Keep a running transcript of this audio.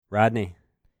Rodney,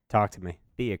 talk to me.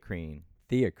 Theacrine.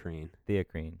 Theacrine.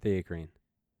 Theacrine. Theacrine.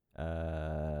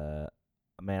 Man,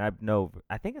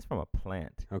 I think it's from a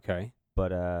plant. Okay.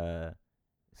 But I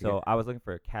was looking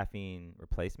for caffeine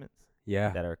replacements Yeah.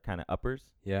 that are kind of uppers,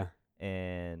 Yeah.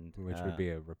 and Which would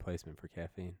be a replacement for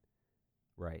caffeine.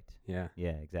 right. Yeah.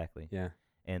 Yeah, exactly. Yeah.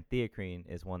 And theacrine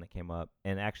is one that came up,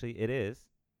 and actually it is,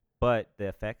 but the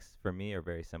effects for me are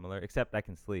very similar, except I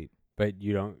can sleep. But do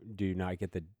you not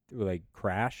get the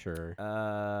crash or?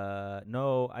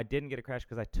 No, I didn't get a crash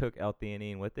because I took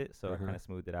L-theanine with it, so it Uh-huh. kind of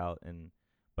smoothed it out,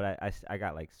 but I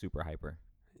got like super hyper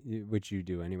Which you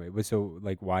do anyway. But so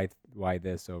why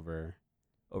this over?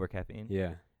 over caffeine.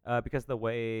 Yeah. Because the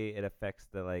way it affects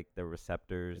the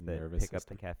receptors The that nervous pick up the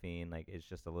system. caffeine, like it's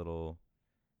just a little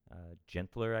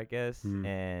gentler, I guess, Mm.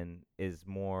 and is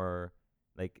more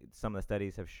like some of the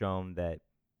studies have shown that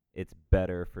it's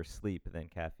better for sleep than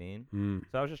caffeine. Mm.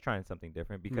 So I was just trying something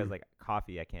different because like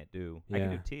coffee I can't do. I can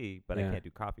do Yeah. tea, but I Yeah. can't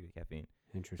do coffee with caffeine.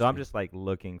 Interesting. So I'm just like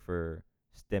looking for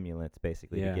stimulants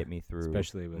basically Yeah, to get me through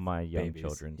especially with my young babies.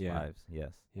 children's Yeah. lives.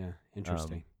 Yes. Yeah.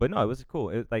 Interesting. But no, it was cool.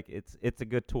 It's a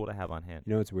good tool to have on hand.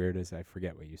 You know what's weird is I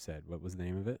forget what you said. What was the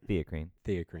name of it? Theacrine.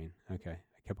 Theacrine. Okay.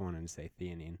 I kept wanting to say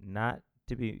theanine. Not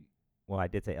to be, well, I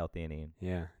did say L-theanine,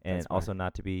 Yeah. and that's why. also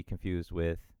not to be confused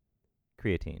with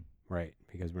creatine. Right,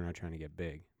 because we're not trying to get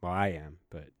big. Well, I am,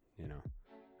 but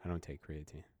I don't take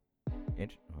creatine. Okay.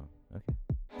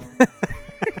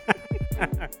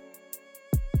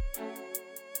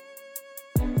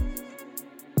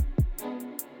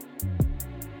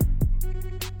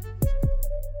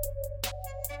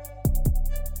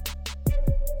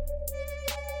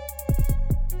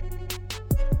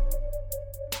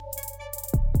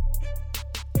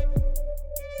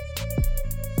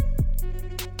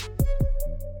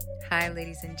 Hi,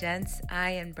 ladies and gents.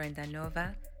 I am Brenda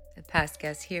Nova, a past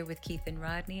guest here with Keith and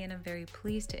Rodney, and I'm very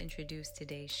pleased to introduce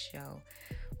today's show.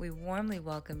 We warmly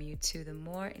welcome you to the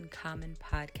More in Common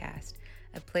podcast,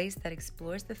 a place that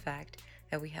explores the fact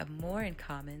that we have more in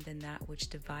common than that which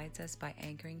divides us by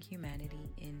anchoring humanity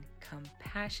in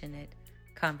compassionate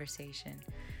conversation.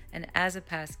 And as a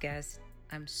past guest,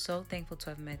 I'm so thankful to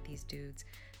have met these dudes,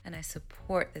 and I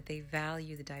support that they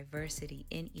value the diversity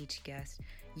in each guest,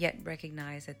 yet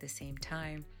recognize at the same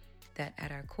time that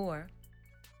at our core,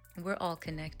 we're all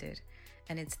connected.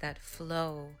 And it's that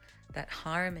flow, that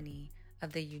harmony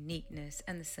of the uniqueness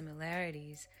and the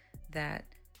similarities that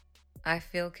I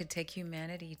feel could take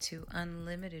humanity to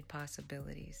unlimited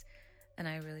possibilities. And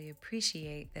I really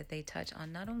appreciate that they touch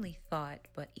on not only thought,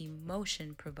 but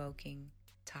emotion-provoking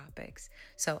topics.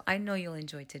 So I know you'll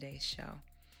enjoy today's show.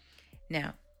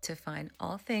 Now, to find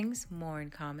all things More in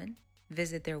Common,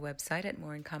 visit their website at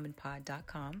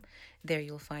moreincommonpod.com. There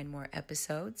you'll find more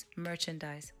episodes,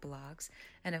 merchandise, blogs,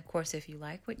 and of course, if you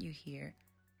like what you hear,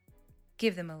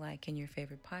 give them a like in your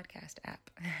favorite podcast app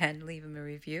and leave them a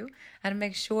review, and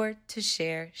make sure to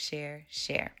share.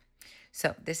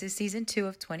 So this is season 2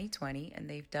 of 2020, and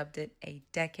they've dubbed it A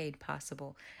Decade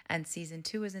Possible, and season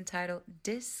 2 is entitled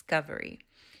Discovery.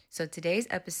 So today's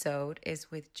episode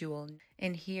is with Jewel,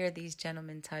 and here these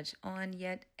gentlemen touch on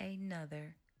yet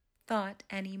another thought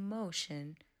and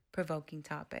emotion provoking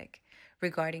topic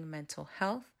regarding mental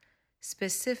health,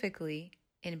 specifically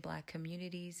in Black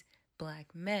communities,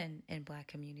 Black men in Black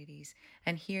communities.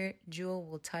 And here Jewel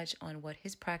will touch on what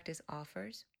his practice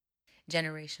offers,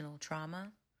 generational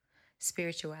trauma,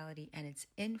 spirituality and its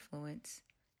influence,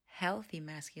 healthy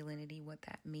masculinity, what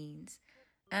that means,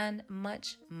 and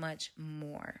much, much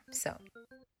more. So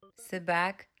sit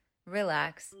back,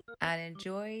 relax, and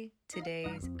enjoy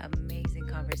today's amazing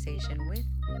conversation with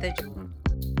the Jewel.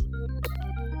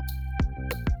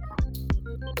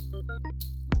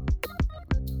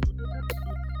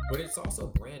 But it's also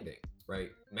branding,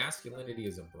 right? Masculinity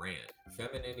is a brand.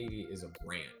 Femininity is a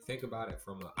brand. I think about it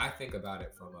from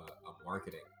a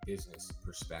marketing business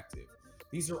perspective.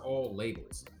 These are all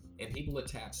labels, and people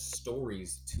attach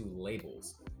stories to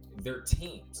labels. They're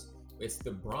teams. It's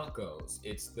the Broncos.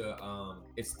 It's the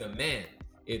men.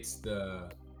 It's the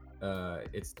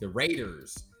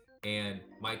Raiders. And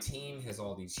my team has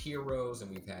all these heroes, and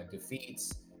we've had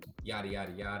defeats, yada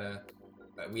yada yada.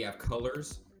 We have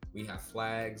colors. We have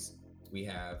flags, we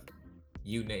have,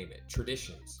 you name it,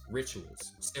 traditions,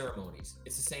 rituals, ceremonies.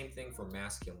 It's the same thing for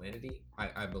masculinity,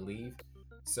 I believe.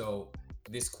 So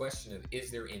this question of, is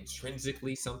there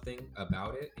intrinsically something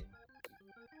about it?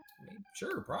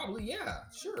 Sure, probably, yeah,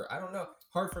 sure. I don't know.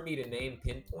 Hard for me to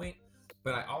pinpoint,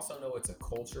 but I also know it's a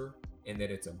culture and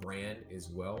that it's a brand as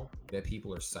well that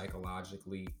people are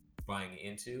psychologically buying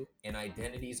into, and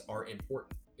identities are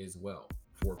important as well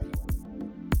for people.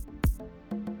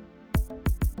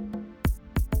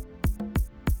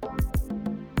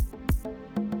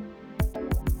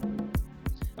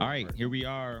 right, here we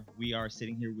are. We are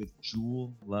sitting here with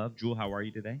Jewel Love. Jewel, how are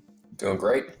you today? Doing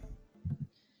great.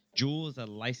 Jewel is a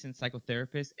licensed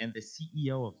psychotherapist and the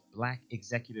CEO of Black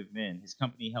Executive Men. His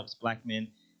company helps Black men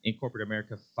in corporate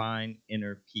America find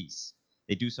inner peace.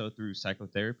 They do so through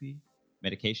psychotherapy,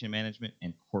 medication management,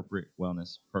 and corporate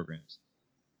wellness programs.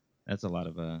 That's a lot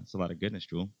of goodness,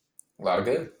 Jewel. A lot of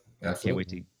good.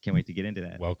 Absolutely. Can't wait to get into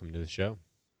that. Welcome to the show.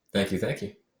 Thank you.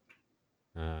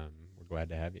 We're glad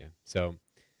to have you. So,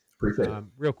 Appreciate it.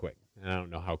 real quick, and I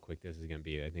don't know how quick this is going to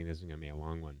be. I think this is going to be a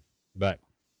long one. But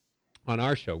on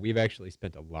our show, we've actually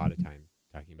spent a lot of time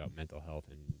talking about mental health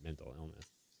and mental illness.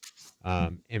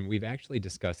 And we've actually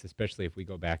discussed, especially if we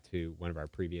go back to one of our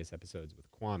previous episodes with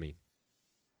Kwame,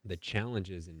 the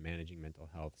challenges in managing mental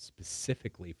health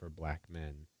specifically for Black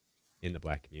men in the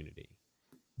Black community.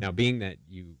 Now, being that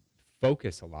you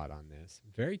focus a lot on this,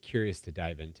 very curious to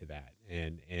dive into that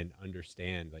and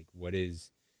understand like what is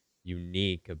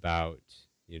unique about,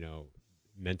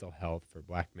 mental health for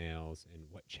Black males and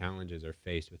what challenges are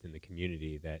faced within the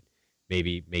community that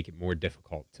maybe make it more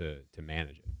difficult to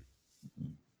manage it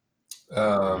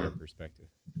from your perspective.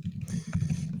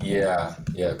 Yeah,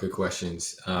 good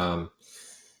questions.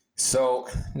 So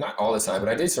not all the time, but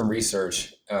I did some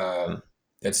research that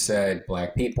said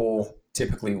Black people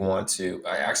typically want to,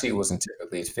 actually it wasn't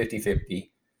typically, it's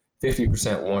 50-50.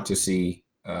 50% want to see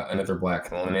another Black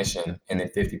clinician, and then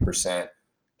 50%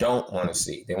 don't want to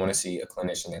see. They want to see a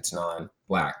clinician that's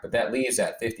non-Black. But that leaves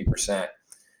that 50%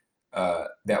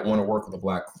 that want to work with a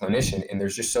Black clinician, and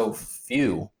there's just so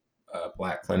few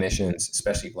Black clinicians,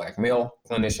 especially Black male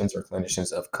clinicians or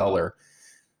clinicians of color,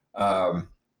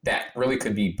 that really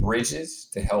could be bridges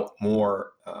to help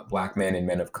more Black men and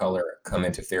men of color come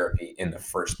into therapy in the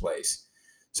first place.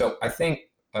 So I think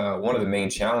one of the main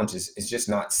challenges is just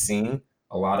not seeing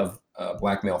a lot of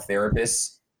Black male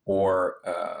therapists or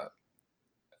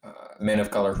men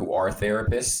of color who are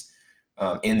therapists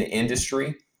in the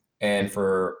industry, and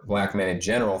for Black men in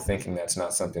general thinking that's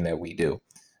not something that we do.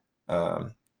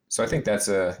 So I think that's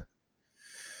a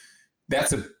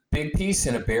big piece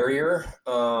and a barrier.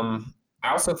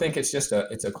 I also think it's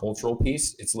a cultural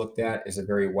piece. It's looked at as a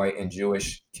very white and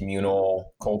Jewish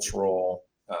communal cultural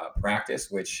practice,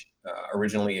 which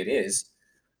originally it is.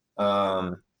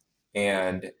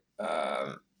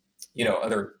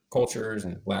 Other cultures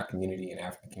and Black community and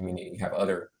African community have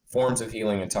other forms of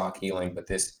healing and talk healing, but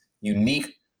this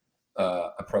unique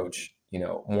approach,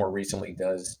 more recently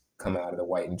does come out of the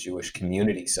white and Jewish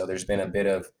community. So there's been a bit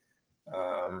of,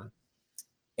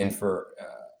 and for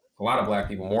a lot of Black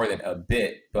people, more than a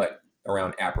bit, but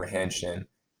around apprehension.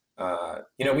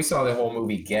 We saw the whole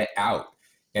movie Get Out,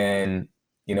 and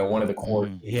one of the core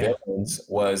villains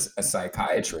was a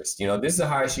psychiatrist. This is the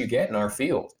highest you get in our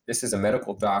field. This is a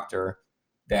medical doctor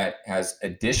that has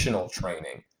additional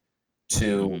training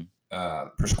to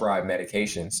prescribe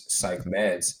medications, psych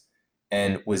meds,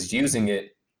 and was using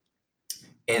it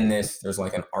in this. There's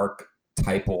like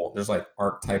archetypal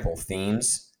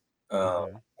themes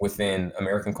within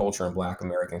American culture and Black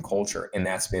American culture. And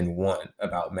that's been one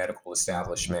about medical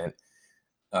establishment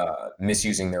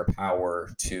misusing their power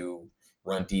to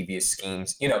run devious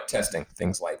schemes, testing,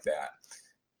 things like that.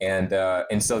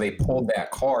 And so they pulled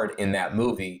that card in that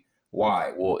movie.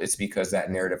 Why? Well, it's because that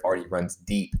narrative already runs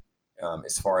deep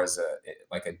as far as a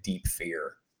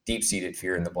deep-seated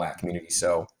fear in the Black community.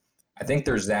 So I think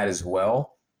there's that as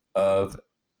well of,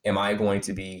 am I going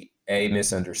to be A,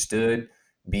 misunderstood,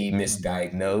 B,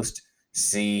 misdiagnosed,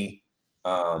 C,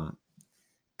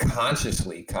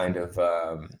 consciously kind of,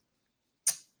 or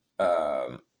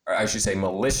I should say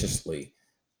maliciously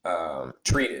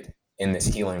treated in this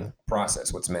healing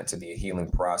process, what's meant to be a healing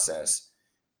process.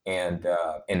 And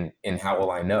how will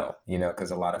I know,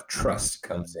 because a lot of trust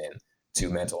comes in to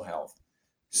mental health.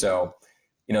 So,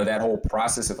 that whole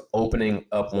process of opening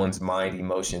up one's mind,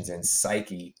 emotions, and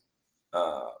psyche,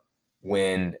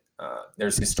 when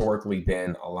there's historically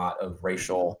been a lot of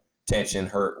racial tension,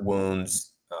 hurt,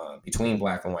 wounds between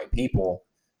Black and white people,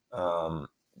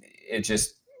 it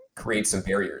just creates some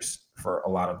barriers for a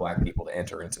lot of Black people to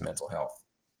enter into mental health.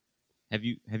 Have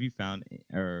you found,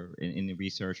 or in the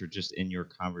research or just in your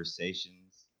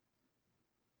conversations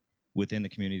within the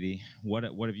community, what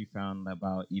have you found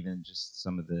about even just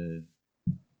some of the,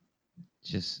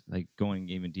 just like going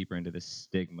even deeper into the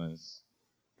stigmas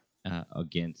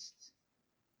against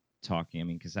talking? I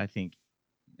mean, because I think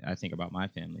about my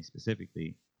family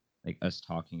specifically, like us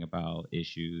talking about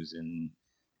issues and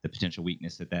the potential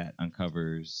weakness that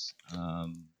uncovers,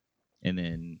 and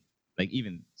then like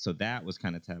even so that was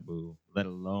kind of taboo, let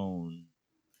alone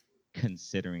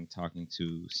considering talking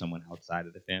to someone outside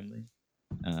of the family.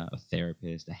 a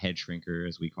therapist, a head shrinker,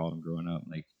 as we called them growing up.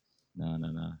 Like, no,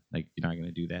 like you're not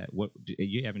gonna do that. What do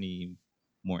you have any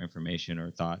more information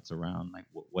or thoughts around like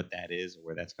what that is or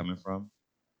where that's coming from?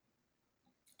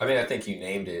 I mean, I think you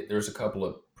named it. There's a couple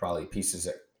of probably pieces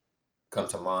that come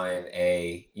to mind.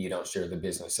 A, you don't share the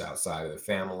business outside of the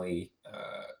family.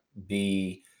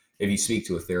 B, if you speak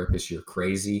to a therapist, you're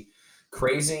crazy.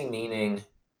 Crazy meaning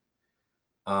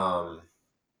um,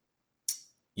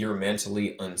 you're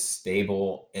mentally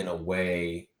unstable in a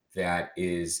way that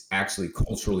is actually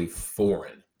culturally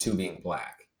foreign to being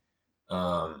Black.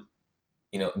 Um,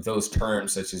 those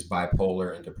terms such as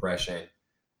bipolar and depression,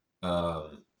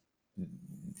 um,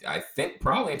 I think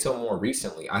probably until more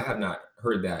recently, I have not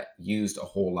heard that used a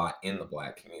whole lot in the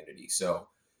Black community. So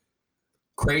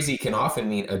crazy can often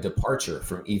mean a departure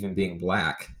from even being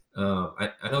Black. I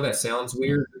know that sounds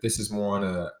weird, but this is more on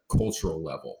a cultural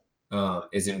level,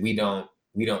 as in we don't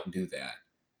do that,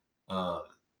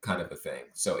 kind of a thing.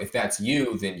 So if that's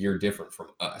you, then you're different from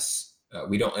us.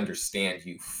 We don't understand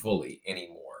you fully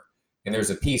anymore. And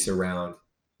there's a piece around,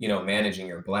 managing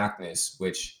your Blackness,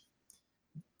 which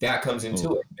that comes into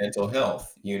Oh, it, mental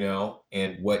health,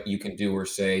 and what you can do or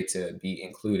say to be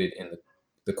included in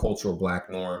the cultural Black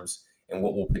norms and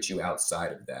what will put you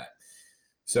outside of that.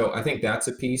 So I think that's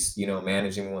a piece,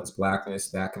 managing one's Blackness,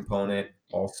 that component.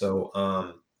 Also,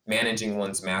 managing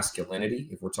one's masculinity,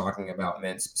 if we're talking about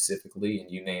men specifically,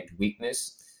 and you named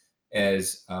weakness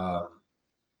as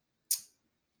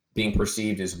being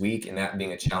perceived as weak and that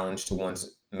being a challenge to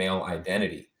one's male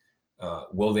identity.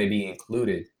 Will they be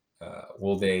included?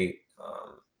 Will they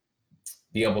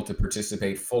be able to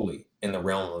participate fully in the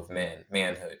realm of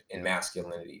manhood and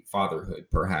masculinity, fatherhood,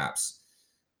 perhaps?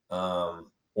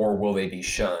 Or will they be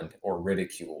shunned or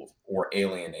ridiculed or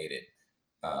alienated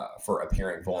for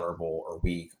appearing vulnerable or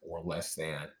weak or less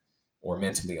than or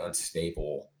mentally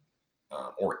unstable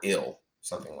or ill,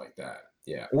 something like that?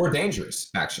 Yeah. Or dangerous,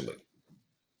 actually.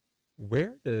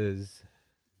 Where does,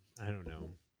 I don't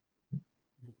know,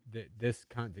 this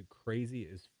kind of crazy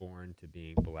is foreign to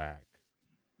being Black,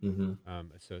 Mm-hmm.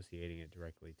 associating it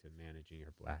directly to managing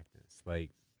your Blackness. Like,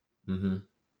 Mm-hmm.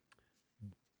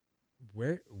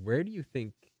 where do you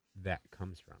think that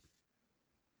comes from,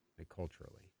 like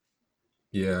culturally?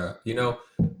 Yeah.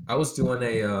 I was doing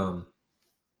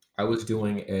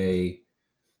a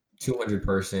 200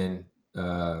 person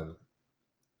webinar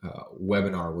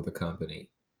with a company,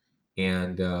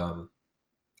 and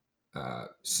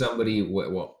somebody,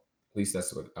 well, at least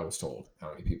that's what I was told,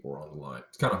 how many people were on the line.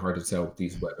 It's kind of hard to tell with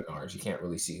these webinars. You can't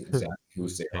really see exactly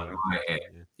who's Who's there on paying my attention?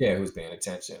 end. Yeah. Yeah, who's paying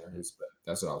attention or who's, but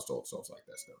that's what I was told. So it's like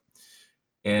that stuff.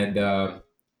 And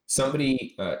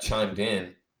somebody chimed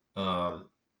in, um,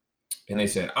 and they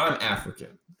said, I'm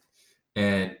African,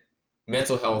 and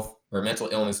mental health or mental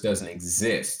illness doesn't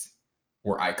exist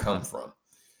where I come from.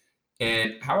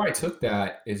 And how I took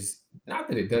that is not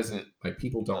that it doesn't, like,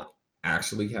 people don't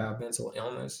actually have mental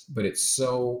illness, but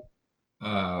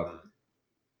um,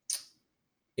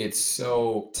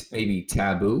 maybe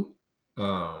taboo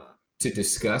to for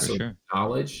discuss or sure.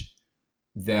 acknowledge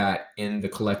that in the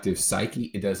collective psyche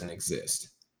it doesn't exist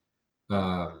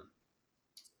um,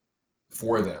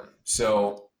 for them.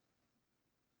 So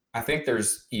I think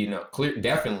there's,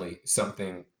 definitely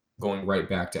something going right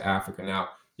back to Africa. Now,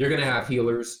 you're going to have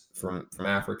healers from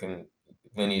African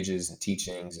lineages and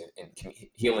teachings and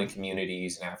healing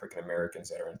communities and African Americans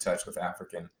that are in touch with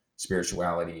African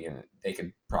spirituality, and they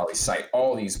could probably cite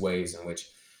all these ways in which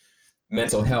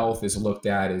mental health is looked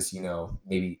at as,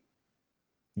 maybe,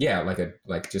 yeah, like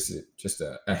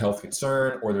a health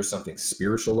concern, or there's something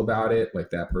spiritual about it, like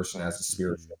that person has a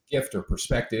spiritual gift or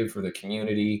perspective for the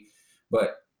community,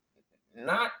 but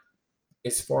not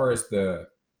as far as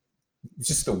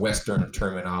just the Western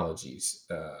terminologies,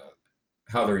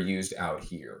 how they're used out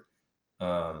here.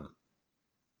 Um,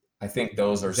 I think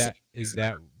those are Is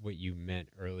that what you meant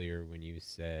earlier when you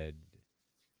said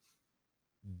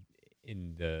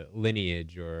in the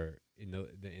lineage, or in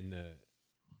the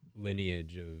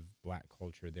lineage of Black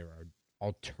culture, there are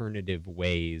alternative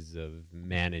ways of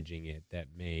managing it that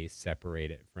may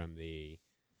separate it from the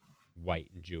white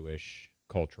and Jewish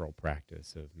cultural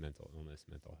practice of mental illness,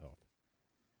 mental health.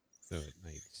 So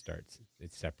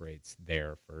it separates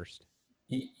there first.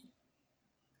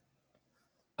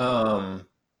 um,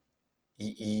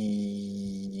 yeah,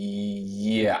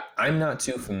 I'm not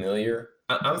too familiar.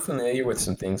 I'm familiar with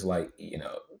some things like,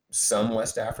 some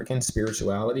West African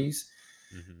spiritualities,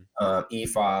 Mm-hmm.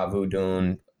 Ifa,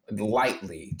 Voodoo,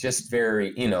 lightly, just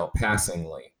very,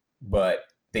 passingly. But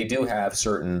they do have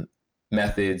certain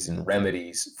methods and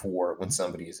remedies for when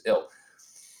somebody is ill.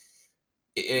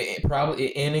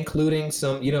 probably, and including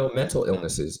some, mental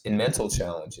illnesses and mental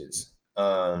challenges.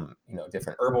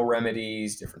 Different herbal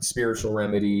remedies, different spiritual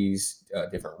remedies,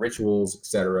 different rituals,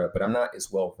 etc. But I'm not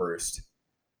as well versed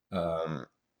um,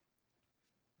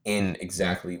 in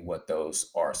exactly what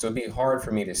those are, so it'd be hard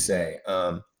for me to say.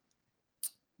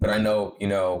 But I know,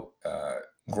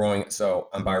 growing. So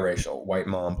I'm biracial, white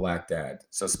mom, black dad.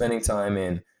 So spending time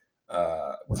in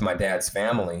with my dad's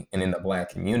family and in the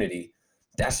black community,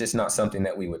 that's just not something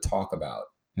that we would talk about.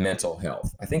 Mental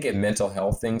health. I think if mental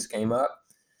health things came up,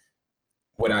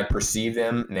 what I perceive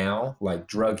them now, like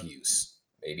drug use,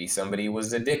 maybe somebody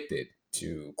was addicted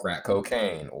to crack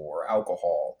cocaine or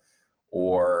alcohol,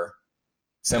 or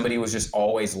somebody was just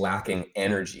always lacking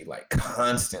energy, like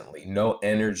constantly, no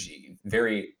energy,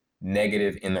 very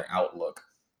negative in their outlook.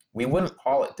 We wouldn't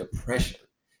call it depression,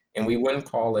 and we wouldn't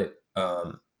call it,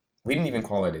 we didn't even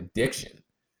call it addiction.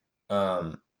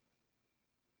 Um,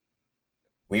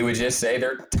 we would just say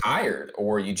they're tired,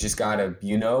 or you just gotta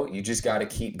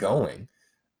keep going.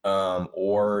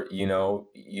 Or,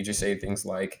 you just say things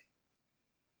like,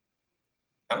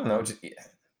 I don't know,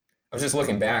 I was just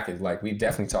looking back at, like, we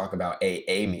definitely talk about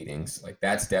AA meetings. Like,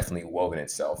 that's definitely woven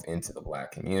itself into the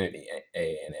black community,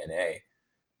 A and NA.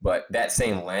 But that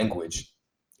same language,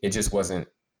 it just wasn't,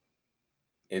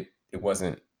 it, it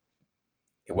wasn't,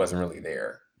 it wasn't really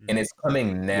there. And it's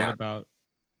coming What now. about?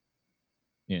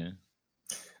 Yeah.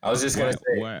 I was just going to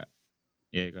say, What?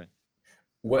 Yeah, go ahead.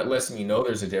 what lets me know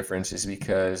there's a difference is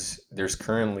because there's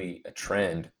currently a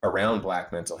trend around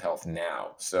black mental health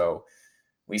now. So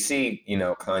we see,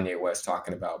 Kanye West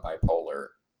talking about bipolar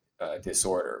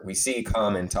disorder. We see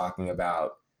Common talking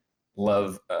about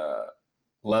love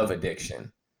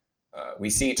addiction. We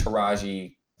see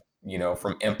Taraji,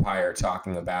 from Empire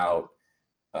talking about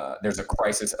there's a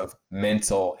crisis of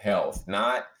mental health,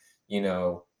 not,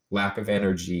 lack of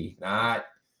energy, not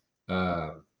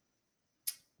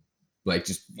like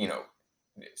just,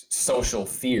 social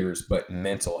fears, but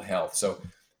mental health. So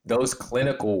those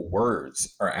clinical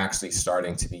words are actually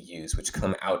starting to be used, which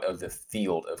come out of the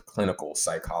field of clinical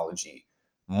psychology,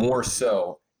 more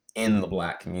so in the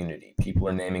black community. People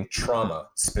are naming trauma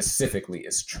specifically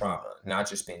as trauma, not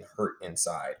just being hurt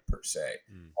inside per se.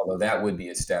 Although that would be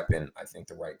a step in, I think,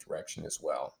 the right direction as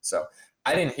well. So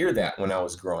I didn't hear that when I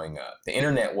was growing up. The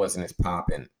internet wasn't as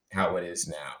popping how it is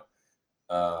now.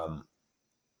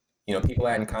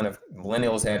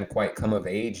 Millennials hadn't quite come of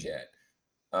age yet.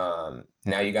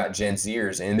 Now you got Gen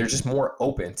Zers, and they're just more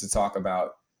open to talk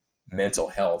about mental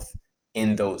health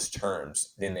in those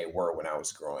terms than they were when I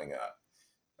was growing up.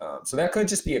 So that could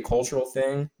just be a cultural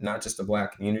thing, not just a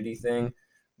black community thing,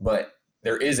 but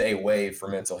there is a wave for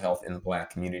mental health in the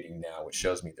black community now, which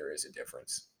shows me there is a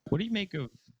difference. What do you make of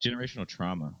generational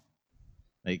trauma?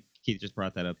 Like Keith just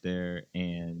brought that up there,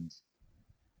 and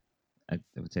I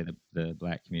would say the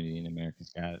black community in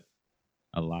America's got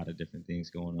a lot of different things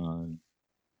going on,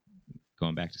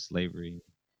 going back to slavery.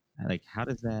 Like, how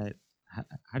does that?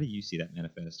 How do you see that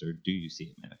manifest, or do you see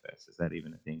it manifest? Is that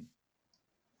even a thing?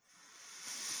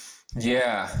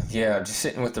 Yeah, just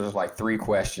sitting with those like 3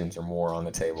 questions or more on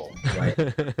the table. Like,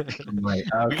 I'm like,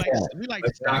 okay, We like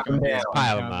let's knock them down.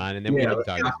 Pile them on, and then we can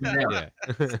talk about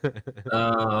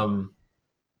it.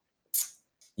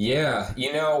 Yeah,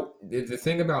 the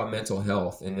thing about mental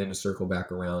health, and then to circle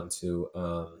back around to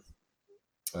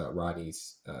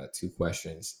Rodney's 2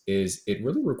 questions, is it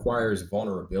really requires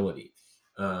vulnerability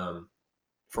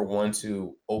for one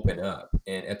to open up.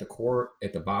 And at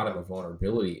the bottom of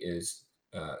vulnerability is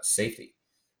safety,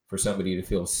 for somebody to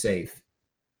feel safe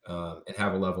and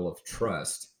have a level of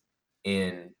trust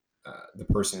in the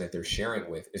person that they're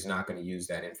sharing with is not going to use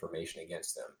that information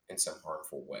against them in some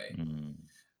harmful way.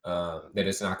 That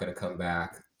it's not going to come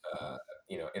back,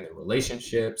 in the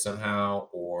relationship somehow,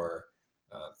 or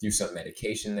through some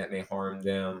medication that may harm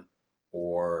them,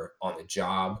 or on the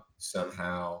job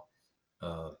somehow.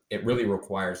 It really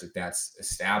requires that that's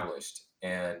established.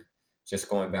 And just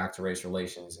going back to race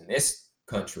relations in this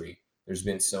country, there's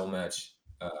been so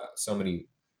many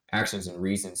actions and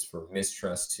reasons for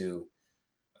mistrust to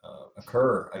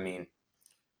occur. I mean,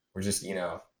 we're just,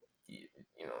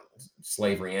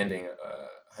 slavery ending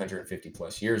 150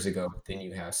 plus years ago, but then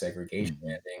you have segregation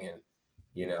ending, and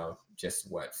just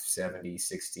 70,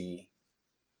 60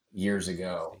 years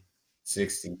ago,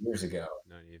 60 years ago,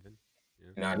 not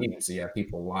even. So you have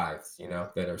people alive,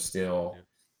 that are still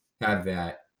have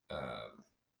that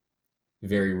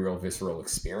very real visceral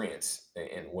experience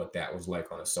and what that was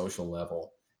like on a social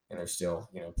level. And there's still,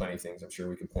 plenty of things I'm sure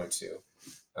we could point to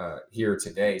here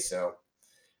today. So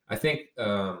I think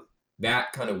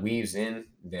that kind of weaves in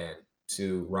then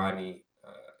to Rodney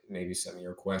maybe some of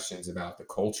your questions about the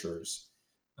cultures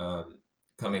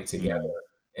coming together.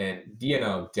 And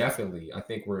definitely, I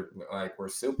think we're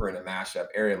super in a mashup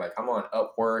area. Like I'm on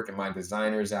Upwork, and my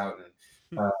designer's out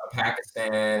in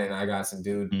Pakistan, and I got some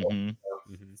dude,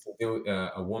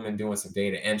 a woman doing some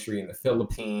data entry in the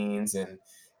Philippines, and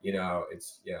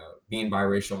it's being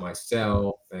biracial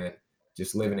myself, and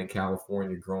just living in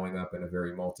California, growing up in a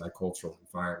very multicultural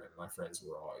environment. My friends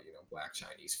were all Black,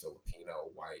 Chinese, Filipino,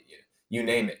 white, you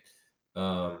name it.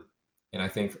 And I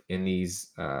think in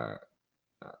these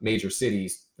major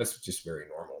cities, that's just very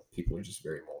normal. People are just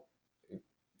very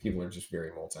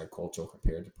multicultural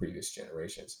compared to previous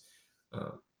generations.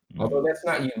 Although that's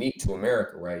not unique to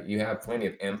America, right? You have plenty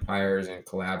of empires and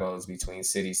collabos between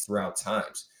cities throughout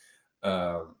times.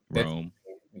 Rome.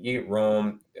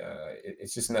 Rome.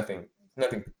 It's just nothing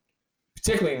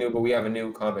particularly new, but we have a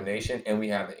new combination, and we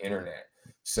have the internet.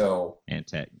 So and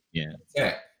tech, yeah.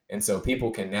 And so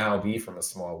people can now be from a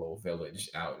small little village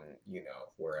out in,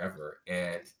 wherever,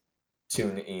 and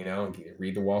tune, and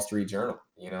read the Wall Street Journal,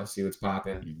 see what's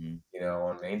popping,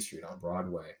 on Main Street, on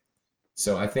Broadway.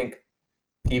 So I think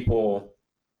people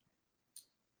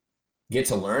get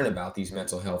to learn about these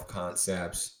mental health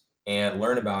concepts and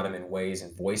learn about them in ways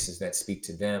and voices that speak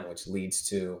to them, which leads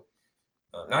to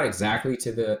not exactly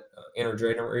to the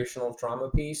intergenerational trauma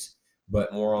piece,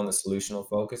 but more on the solutional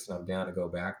focus. And I'm down to go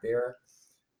back there.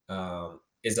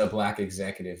 Is a Black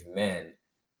Executive Men.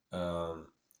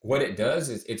 What it does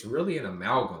is it's really an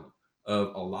amalgam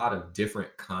of a lot of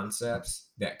different concepts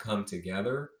that come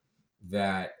together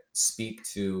that speak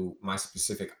to my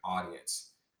specific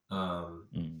audience.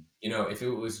 If it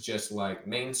was just like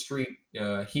Main Street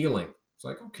healing, it's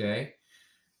like, okay,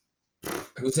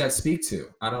 who's that speak to?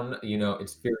 I don't know.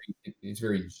 It's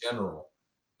very general.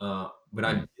 But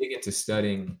I'm big into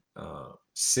studying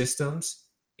systems,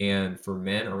 and for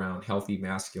men around healthy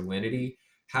masculinity,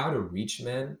 how to reach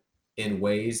men in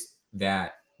ways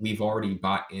that we've already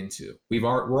bought into. We're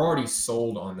already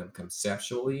sold on them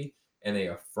conceptually, and they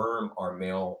affirm our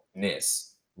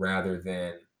maleness rather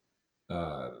than,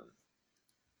 I'll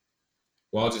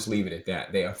just leave it at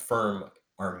that. They affirm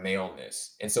our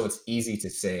maleness. And so it's easy to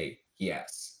say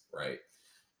yes, right?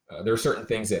 There are certain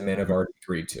things that men have already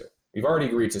agreed to. We've already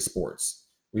agreed to sports.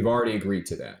 We've already agreed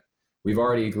to that. We've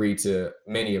already agreed to,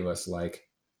 many of us, like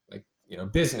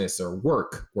business or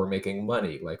work or making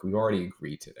money. Like we've already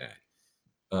agreed to that.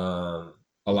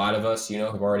 A lot of us,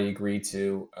 have already agreed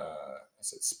to, I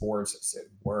said sports, I said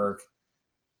work.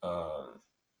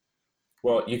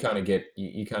 Well, you kind of get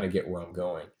where I'm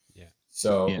going. Yeah.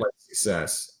 So like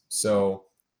success. So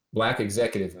Black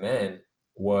Executive Men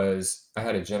I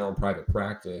had a general private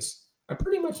practice. I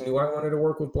pretty much knew I wanted to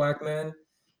work with Black men.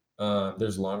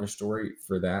 There's a longer story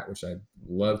for that, which I'd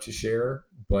love to share.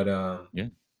 But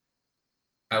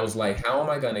I was like, how am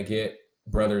I going to get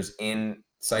brothers in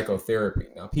psychotherapy?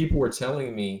 Now, people were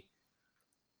telling me,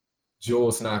 Joel,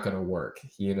 it's not going to work.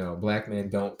 Black men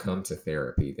don't come to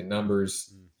therapy. The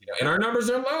numbers, and our numbers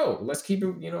are low. Let's keep it,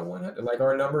 100. Like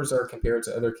our numbers are compared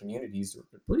to other communities,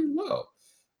 are pretty low.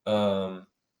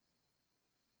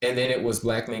 And then it was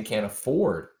Black men can't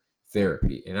afford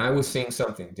therapy. And I was seeing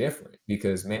something different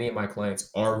because many of my clients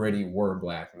already were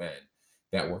Black men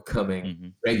that were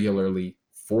coming regularly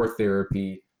for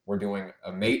therapy. We're doing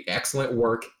excellent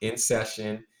work in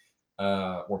session.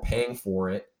 We're paying for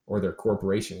it, or their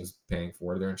corporation was paying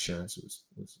for it. Their insurance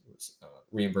was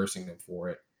reimbursing them for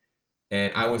it.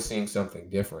 And I was seeing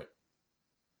something different.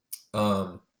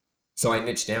 So I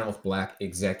niched down with Black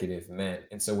Executive Men.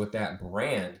 And so with that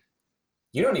brand,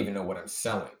 you don't even know what I'm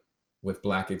selling with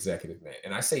Black Executive Men.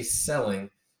 And I say selling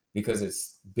because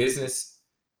it's business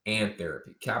and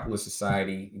therapy. Capitalist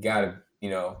society, you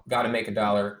gotta make a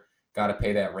dollar, gotta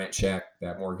pay that rent check,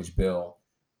 that mortgage bill.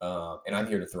 And I'm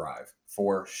here to thrive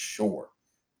for sure.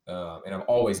 And I've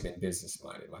always been business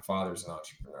minded. My father's an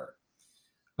entrepreneur.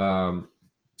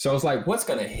 So I was like, what's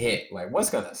gonna hit? Like, what's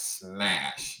gonna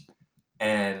smash?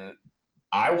 And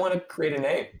I want to create a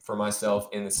name for myself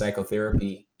in the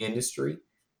psychotherapy industry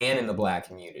and in the Black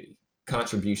community.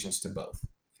 Contributions to both.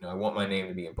 I want my name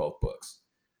to be in both books.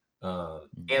 And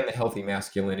the healthy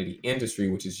masculinity industry,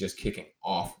 which is just kicking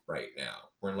off right now.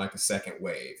 We're in like a second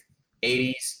wave.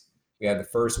 80s, we had the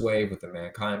first wave with the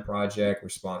Mankind Project,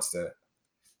 response to,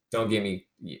 don't get me,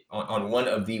 on one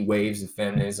of the waves of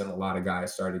feminism, a lot of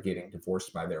guys started getting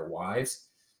divorced by their wives,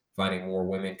 finding more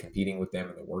women competing with them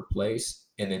in the workplace,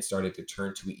 and then started to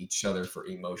turn to each other for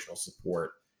emotional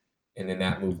support. And then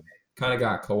that movement kind of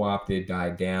got co-opted,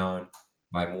 died down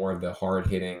by more of the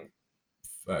hard-hitting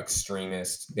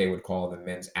extremists. They would call them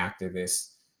men's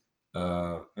activists.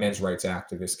 men's rights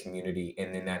activist community,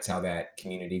 and then that's how that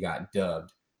community got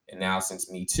dubbed. And now, since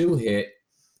Me Too hit,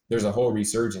 there's a whole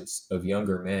resurgence of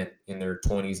younger men in their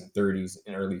 20s and 30s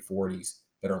and early 40s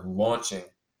that are launching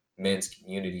men's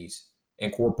communities,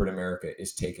 and corporate America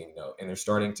is taking note, and they're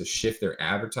starting to shift their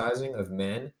advertising of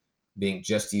men being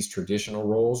just these traditional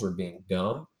roles or being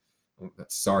dumb.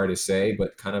 Sorry to say,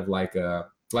 but kind of like a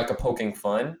poking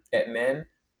fun at men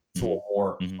to a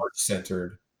more Mhm.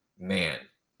 heart-centered man,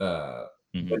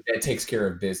 Mhm. but that takes care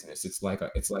of business. It's like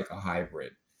a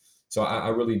hybrid. So I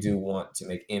really do want to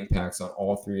make impacts on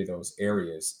all three of those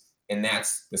areas, and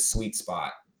that's the sweet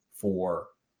spot for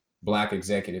Black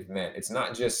executive men. It's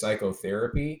not just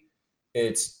psychotherapy;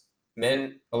 it's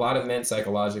men. A lot of men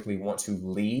psychologically want to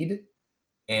lead,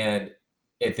 and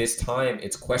at this time,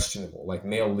 it's questionable. Like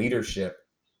male leadership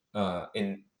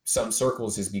in some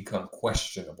circles has become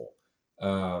questionable,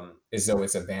 as though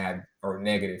it's a bad or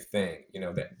negative thing.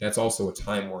 That's also a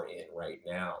time we're in right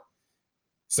now.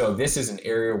 So this is an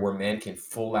area where men can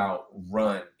full out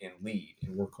run and lead,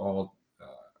 and we're called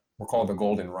the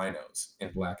Golden Rhinos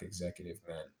in Black executive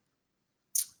men,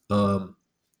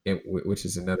 which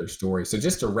is another story. So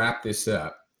just to wrap this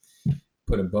up,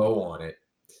 put a bow on it.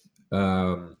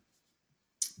 Um,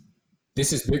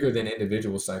 this is bigger than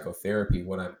individual psychotherapy.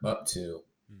 What I'm up to,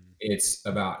 it's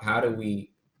about how do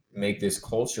we make this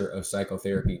culture of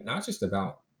psychotherapy not just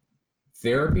about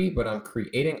therapy, but I'm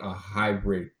creating a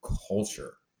hybrid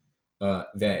culture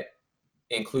that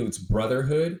includes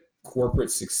brotherhood, corporate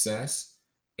success,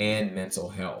 and mental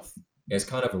health as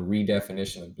kind of a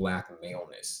redefinition of Black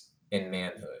maleness and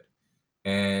manhood.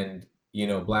 And,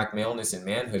 Black maleness and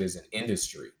manhood is an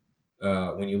industry.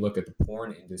 When you look at the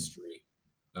porn industry,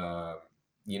 uh,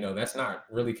 that's not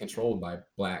really controlled by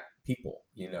Black people,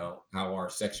 how our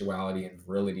sexuality and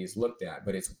virility is looked at,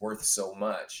 but it's worth so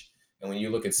much. And when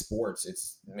you look at sports,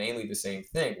 it's mainly the same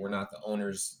thing. We're not the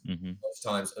owners Mhm. most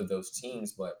times of those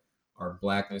teams, but our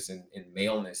Blackness and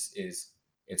maleness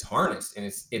it's harnessed, and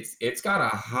it's got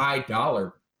a high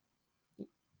dollar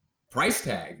price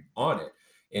tag on it.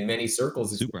 In many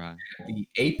circles, it's Super high. the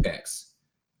apex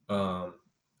um,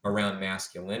 around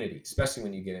masculinity, especially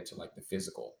when you get into like the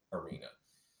physical arena.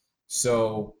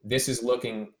 So this is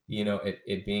looking, at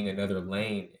it being another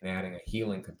lane and adding a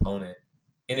healing component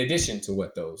in addition to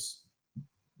what those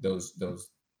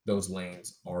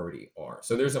lanes already are.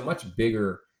 So there's a much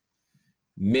bigger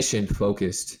mission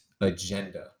focused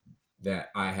agenda that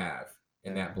I have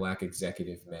and that Black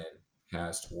executive men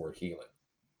has toward healing.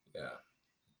 Yeah.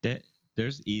 That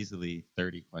there's easily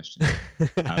 30 questions.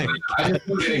 I I just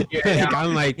wanted to get it out.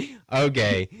 I'm like,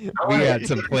 okay, we wanted got to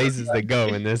some get places to go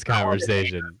in this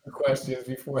conversation. Questions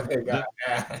before they got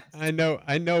asked. I know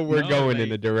we're No, going in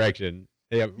like, a direction.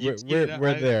 Yeah, you we're teed it up.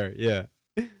 we're there. Yeah.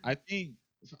 I think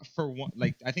for one,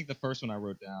 like I think the first one I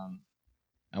wrote down,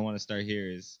 I want to start here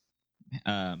is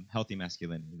healthy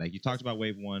masculinity. Like you talked about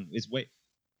wave one.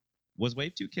 Was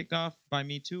wave two kicked off by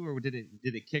Me Too, or did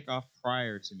it kick off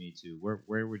prior to Me Too?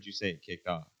 Where would you say it kicked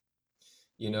off?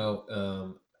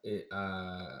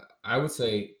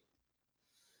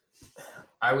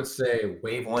 I would say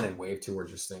wave one and wave two are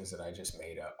just things that I just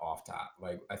made up off top.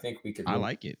 Like I think we could. I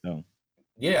like it though.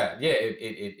 Yeah.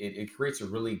 It creates a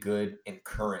really good and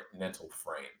current mental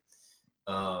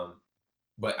frame.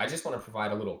 But I just want to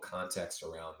provide a little context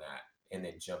around that and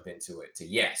then jump into it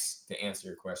to answer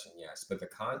your question, yes. But the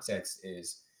context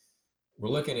is we're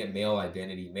looking at male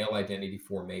identity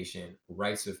formation,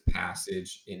 rites of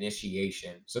passage,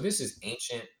 initiation. So this is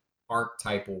ancient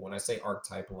archetypal. When I say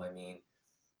archetypal, I mean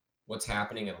what's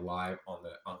happening and alive on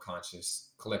the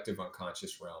unconscious, collective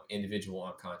unconscious realm, individual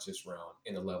unconscious realm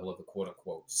in the level of the quote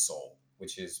unquote soul,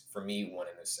 which is for me one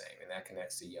and the same. And that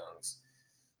connects to Jung's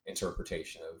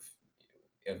interpretation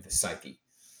of the psyche.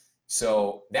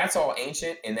 So that's all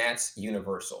ancient and that's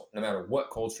universal. No matter what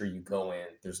culture you go in,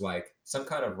 there's like some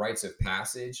kind of rites of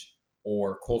passage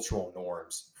or cultural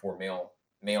norms for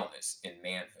maleness and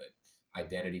manhood,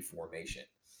 identity formation.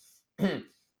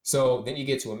 So then you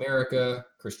get to America,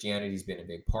 Christianity's been a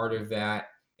big part of that.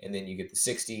 And then you get the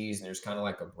 60s and there's kind of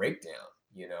like a breakdown,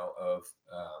 of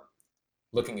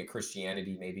looking at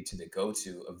Christianity maybe to the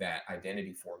go-to of that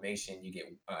identity formation. You get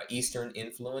Eastern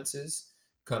influences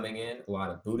coming in, a lot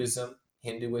of Buddhism,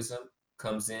 Hinduism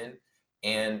comes in,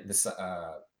 and the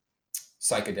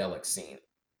psychedelic scene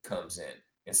comes in.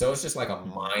 And so it's just like a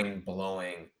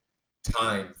mind-blowing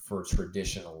time for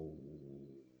traditionalism,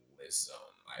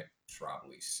 I'd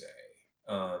probably say.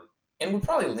 And we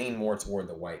probably lean more toward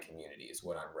the white community is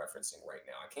what I'm referencing right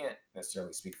now. I can't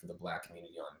necessarily speak for the Black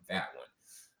community on that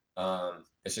one.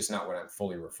 It's just not what I'm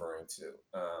fully referring to.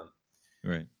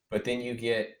 Right. But then you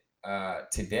get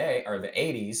today, or the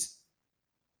 80s,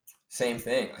 same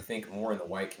thing. I think more in the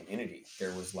white community,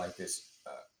 there was like this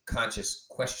conscious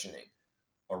questioning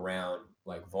around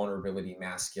like vulnerability,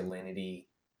 masculinity,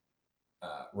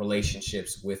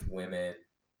 relationships with women,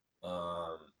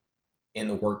 um, in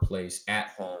the workplace, at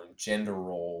home, gender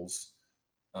roles,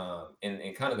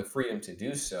 and kind of the freedom to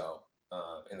do so,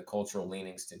 and the cultural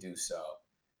leanings to do so.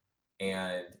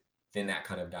 And then that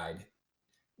kind of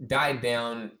died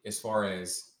down as far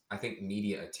as I think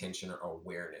media attention or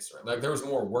awareness. Right, like there was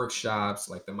more workshops,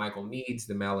 like the Michael Meads,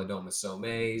 the Malidoma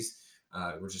Someys,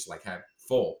 were just like had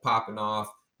full popping off,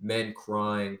 men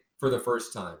crying for the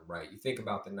first time. Right, you think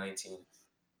about the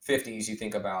 1950s, you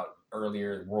think about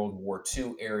earlier World War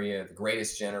II area, the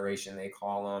greatest generation they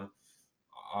call them.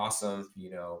 Awesome,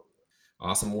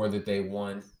 awesome war that they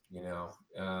won,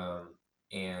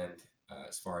 and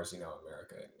as far as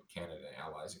America and Canada,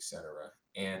 allies, etc.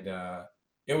 And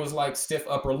it was like stiff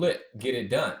upper lip, get it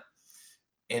done.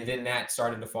 And then that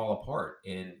started to fall apart,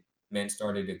 and men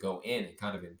started to go in and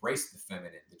kind of embrace the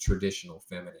feminine, the traditional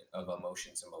feminine of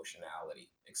emotions, emotionality,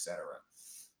 etc.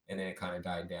 And then it kind of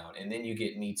died down. And then you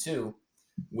get Me Too,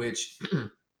 which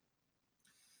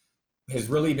has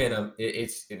really been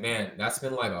man, that's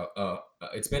been like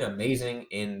it's been amazing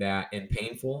in that, and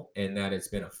painful in that it's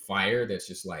been a fire that's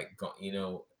just like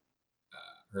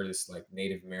heard this like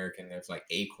Native American, there's like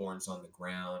acorns on the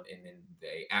ground, and then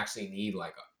they actually need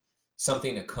like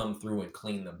something to come through and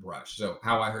clean the brush. So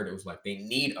how I heard it was like they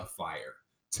need a fire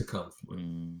to come through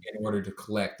in order to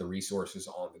collect the resources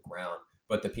on the ground.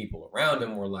 But the people around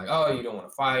them were like, oh, you don't want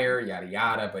a fire, yada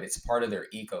yada, but it's part of their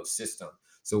ecosystem.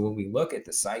 So when we look at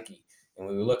the psyche, and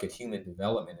when we look at human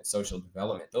development and social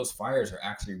development, those fires are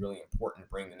actually really important to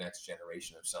bring the next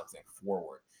generation of something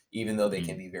forward, even though they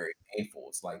can be very painful.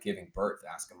 It's like giving birth.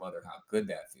 Ask a mother how good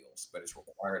that feels, but it's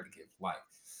required to give life.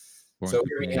 So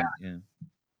here we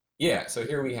have, so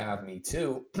here we have Me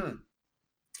Too.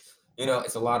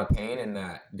 It's a lot of pain in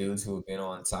that dudes who have been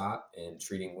on top and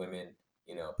treating women,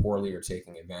 poorly, or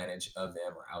taking advantage of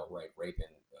them, or outright rape and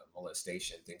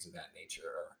molestation, things of that nature,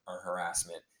 or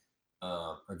harassment,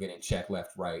 are getting checked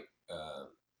left, right,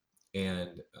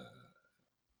 and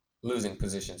losing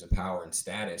positions of power and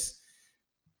status.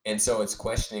 And so it's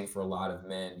questioning for a lot of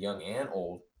men, young and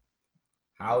old,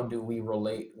 how do we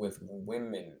relate with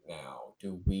women now?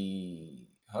 Do we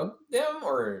hug them,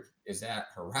 or is that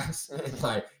harassment?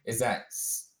 Like,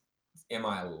 am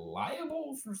I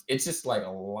liable for? It's just like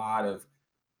a lot of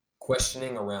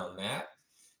questioning around that.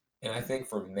 And I think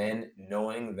for men,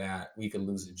 knowing that we could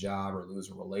lose a job, or lose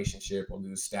a relationship, or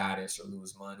lose status, or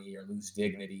lose money, or lose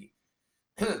dignity,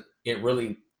 it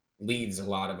really leads a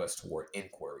lot of us toward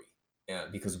inquiry,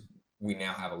 because we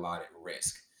now have a lot at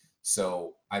risk.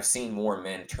 So I've seen more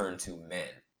men turn to men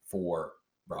for,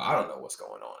 bro, I don't know what's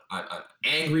going on. I'm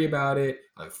angry about it.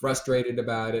 I'm frustrated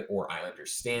about it, or I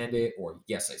understand it, or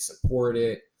yes, I support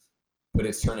it. But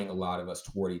it's turning a lot of us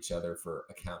toward each other for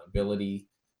accountability.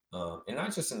 And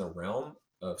not just in the realm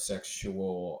of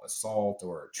sexual assault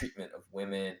or treatment of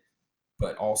women,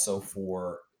 but also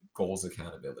for goals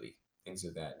accountability, things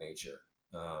of that nature.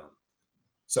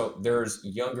 So there's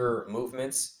younger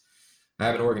movements. I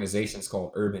have an organization, it's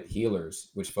called Urban Healers,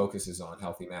 which focuses on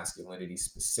healthy masculinity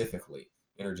specifically,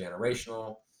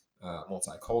 intergenerational,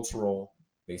 multicultural,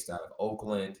 based out of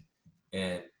Oakland.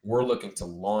 And we're looking to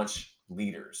launch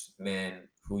leaders, men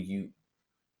who you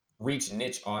reach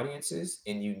niche audiences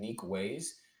in unique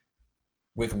ways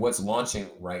with what's launching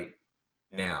right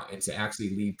now, and to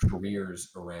actually lead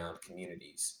careers around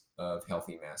communities of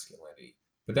healthy masculinity.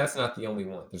 But that's not the only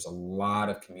one. There's a lot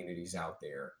of communities out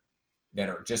there that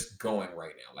are just going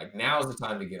right now. Like, now's the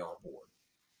time to get on board.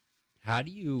 How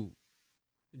do you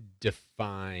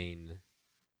define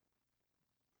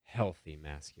healthy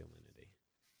masculinity?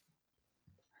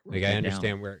 Like, I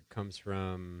understand where it comes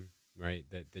from, right?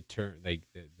 The term, like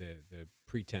the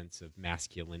pretense of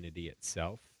masculinity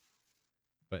itself,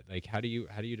 but like, how do you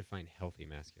define healthy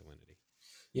masculinity?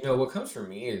 What comes from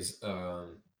me is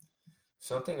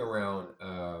something around.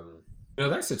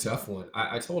 That's a tough one.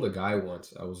 I told a guy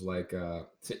once. I was like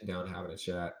sitting down having a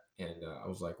chat, and I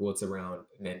was like, "Well, it's around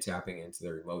men tapping into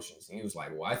their emotions." And he was like,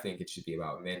 "Well, I think it should be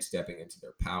about men stepping into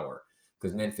their power,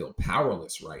 because men feel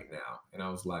powerless right now." And I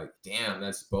was like, "Damn,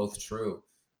 that's both true."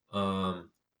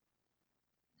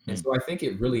 And so I think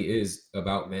it really is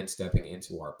about men stepping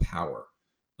into our power,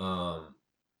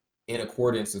 in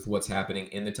accordance with what's happening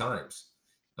in the times,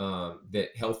 that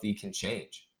healthy can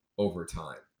change over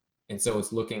time. And so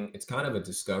it's kind of a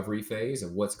discovery phase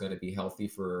of what's going to be healthy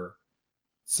for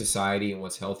society and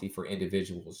what's healthy for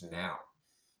individuals now.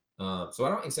 So I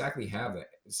don't exactly have a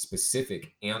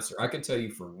specific answer. I can tell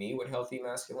you for me what healthy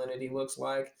masculinity looks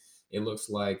like. It looks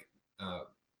like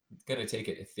going to take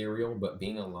it ethereal, but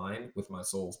being aligned with my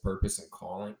soul's purpose and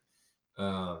calling,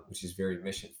 which is very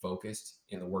mission focused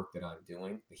in the work that I'm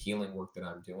doing, the healing work that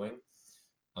I'm doing.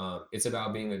 It's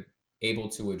about being able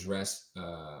to address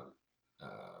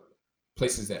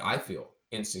places that I feel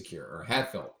insecure or have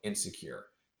felt insecure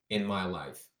in my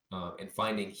life, and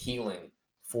finding healing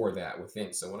for that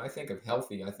within. So when I think of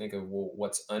healthy, I think of, well,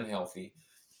 what's unhealthy,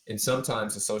 and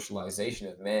sometimes the socialization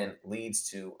of men leads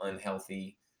to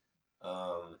unhealthy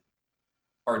um,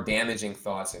 or damaging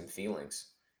thoughts and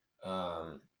feelings.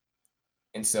 Um,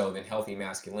 and so then healthy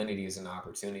masculinity is an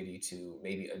opportunity to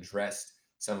maybe address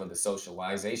some of the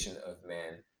socialization of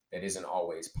men that isn't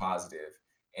always positive,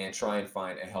 and try and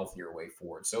find a healthier way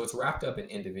forward. So it's wrapped up in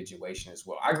individuation as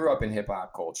well. I grew up in hip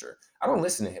hop culture. I don't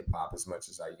listen to hip hop as much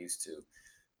as I used to.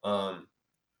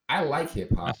 I like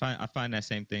hip hop. I find that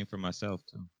same thing for myself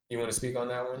too. You want to speak on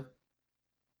that one?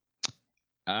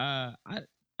 I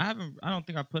don't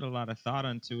think I put a lot of thought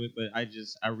into it, but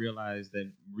I realized that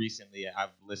recently I've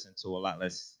listened to a lot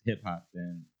less hip hop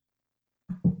than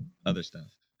other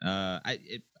stuff. I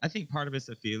think part of it's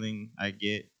a feeling I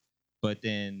get, but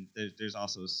then there's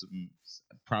also some,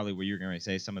 probably what you're going to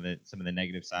say, some of the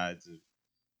negative sides of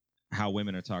how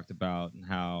women are talked about, and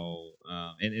how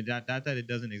and not that it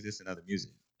doesn't exist in other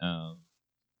music,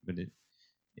 but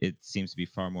it seems to be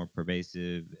far more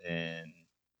pervasive, and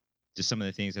just some of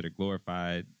the things that are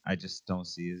glorified, I just don't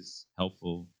see as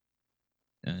helpful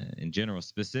in general,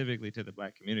 specifically to the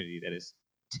Black community that is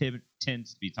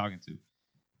tends to be talking to.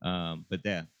 But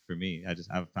yeah, for me,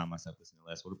 I've found myself listening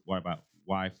less.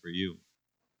 Why for you?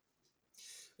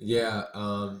 Yeah,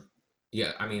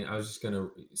 yeah. I mean, I was just gonna.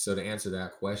 So to answer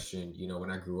that question,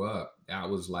 when I grew up, that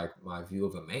was like my view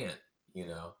of a man. You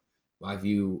know, my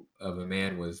view of a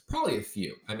man was probably a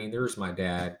few. I mean, there's my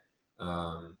dad,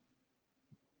 um,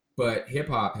 but hip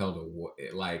hop held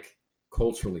like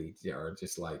culturally or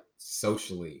just like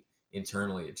socially,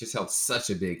 internally, it just held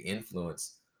such a big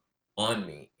influence on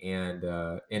me, and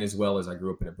as well as I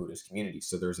grew up in a Buddhist community,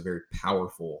 so there's a very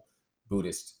powerful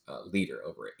Buddhist leader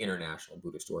over an international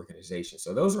Buddhist organization.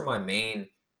 So those are my main,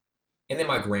 and then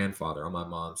my grandfather on my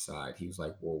mom's side, he was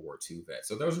like World War II vet.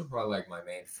 So those are probably like my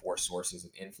main four sources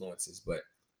of influences. But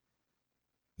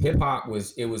hip hop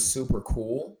was super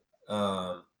cool.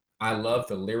 I love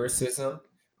the lyricism.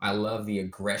 I love the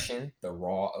aggression, the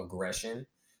raw aggression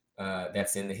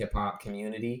that's in the hip hop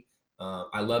community.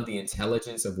 I love the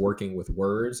intelligence of working with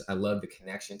words. I love the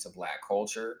connection to Black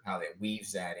culture, how that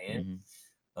weaves that in. Mm-hmm.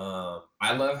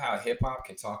 I love how hip hop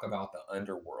can talk about the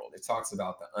underworld. It talks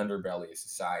about the underbelly of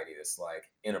society that's like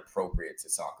inappropriate to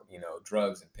talk,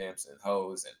 drugs and pimps and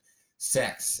hoes and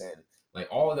sex and like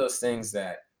all of those things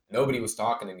that nobody was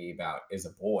talking to me about as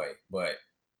a boy, but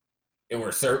it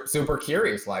were super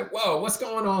curious. Like, whoa, what's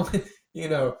going on?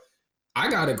 I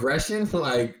got aggression.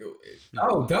 Like,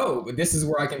 oh, dope. This is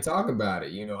where I can talk about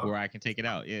it. Where I can take it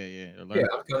out. Yeah. Yeah,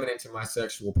 I'm coming into my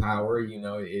sexual power.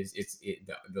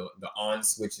 The on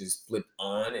switch is flipped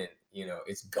on, and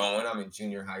it's going. I'm in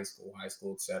junior high school,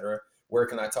 etc. Where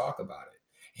can I talk about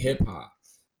it? Hip hop,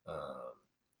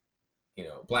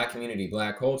 Black community,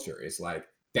 Black culture. It's like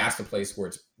that's the place where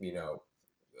it's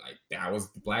like that was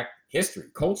the Black history,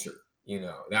 culture.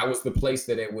 That was the place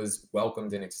that it was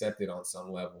welcomed and accepted on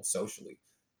some level socially.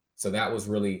 So that was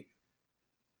really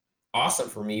awesome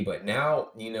for me. But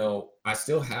now, I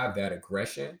still have that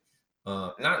aggression,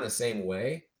 not in the same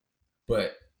way,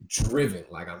 but driven.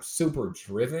 Like I'm super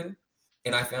driven,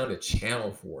 and I found a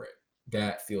channel for it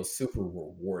that feels super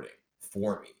rewarding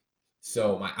for me.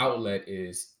 So my outlet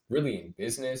is really in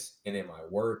business and in my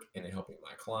work and in helping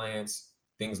my clients,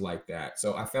 things like that.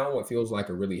 So I found what feels like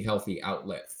a really healthy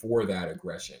outlet for that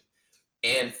aggression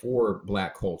and for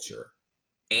Black culture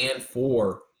and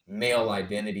for male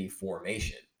identity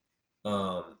formation.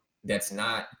 That's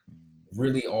not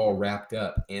really all wrapped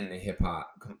up in the hip hop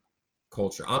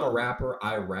culture. I'm a rapper.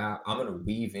 I rap. I'm gonna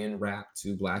weave in rap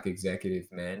to Black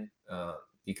executive men,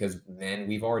 because men,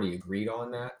 we've already agreed on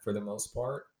that for the most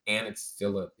part, and it's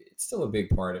still a big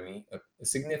part of me,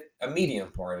 a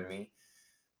medium part of me.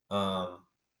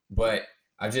 But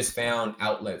I've just found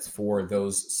outlets for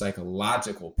those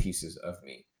psychological pieces of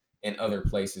me in other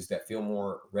places that feel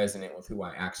more resonant with who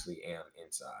I actually am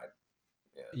inside.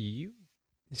 Yeah.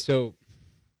 So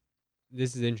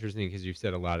this is interesting because you've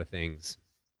said a lot of things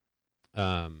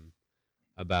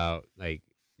about like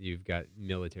you've got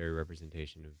military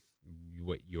representation of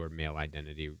what your male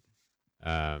identity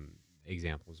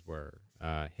examples were,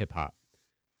 hip hop.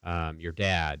 your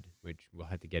dad, which we'll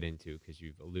have to get into because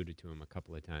you've alluded to him a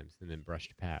couple of times and then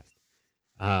brushed past.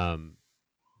 Um,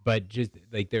 but just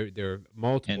like there are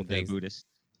multiple And the things. Buddhist.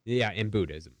 Yeah, in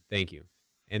Buddhism. Thank you.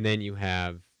 And then you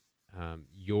have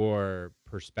your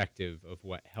perspective of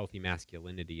what healthy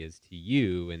masculinity is to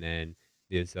you, and then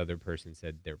this other person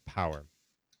said their power.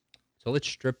 So let's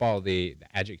strip all the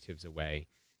adjectives away,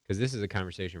 because this is a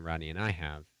conversation Rodney and I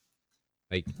have.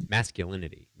 Like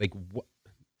masculinity, like what?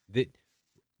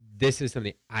 This is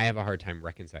something I have a hard time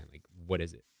reconciling. Like, what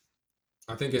is it?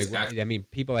 I think Like, it's I mean,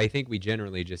 people. I think we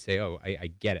generally just say, "Oh,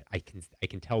 I get it. I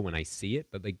can tell when I see it."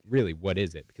 But like, really, what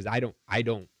is it? Because I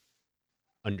don't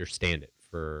understand it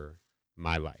for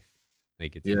my life.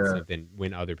 Like, it's yeah. something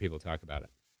when other people talk about it.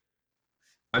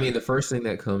 I mean, the first thing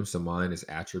that comes to mind is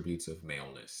attributes of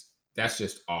maleness. That's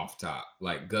just off top,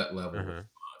 like gut level Uh huh. response.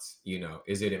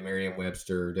 Is it in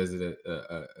Merriam-Webster? Does it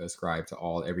ascribe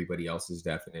to everybody else's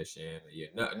definition? Yeah,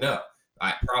 no.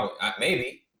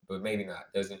 Maybe, but maybe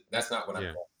not. Doesn't That's not what I'm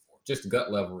Yeah. going for. Just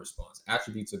gut level response.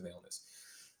 Attributes of maleness.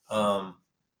 Um,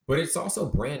 but it's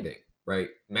also branding, right?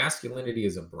 Masculinity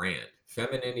is a brand.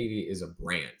 Femininity is a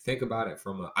brand. I think about it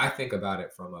from a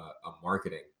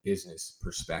marketing business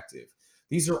perspective.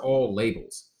 These are all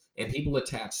labels, and people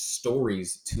attach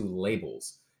stories to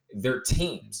labels. They're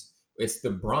teams. It's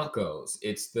the Broncos.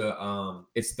 It's the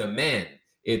men.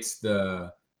 It's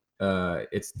the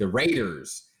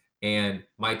Raiders. And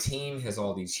my team has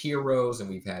all these heroes, and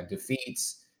we've had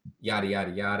defeats. Yada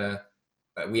yada yada.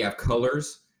 We have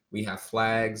colors. We have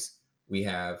flags. We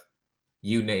have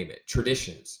you name it,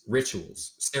 traditions,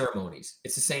 rituals, ceremonies.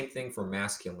 It's the same thing for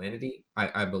masculinity,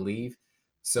 I believe.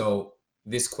 So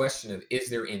this question of, is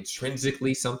there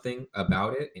intrinsically something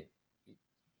about it? And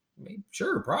maybe,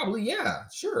 sure, probably, yeah,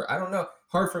 sure. I don't know.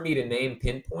 Hard for me to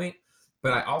pinpoint,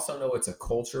 but I also know it's a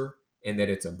culture and that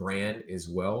it's a brand as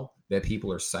well that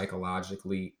people are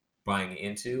psychologically buying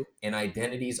into, and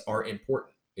identities are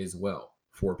important as well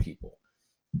for people.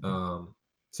 Um,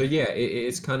 so yeah,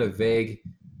 it's kind of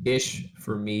vague-ish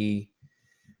for me,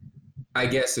 I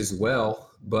guess, as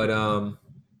well. But I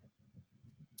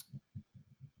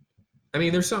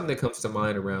mean, there's something that comes to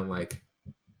mind around like,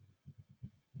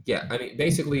 yeah, I mean,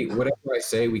 basically, whatever I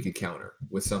say, we could counter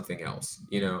with something else.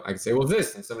 I could say, well,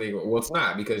 this, and somebody go, well, it's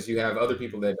not, because you have other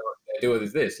people that do it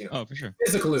as this. Oh, for sure.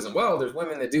 Physicalism. Well, there's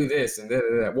women that do this, and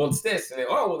that. Well, it's this, and then,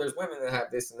 oh, well, there's women that have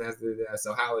this and that.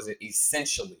 So how is it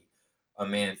essentially a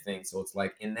man thing? So it's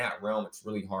like, in that realm, it's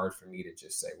really hard for me to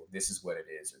just say, well, this is what it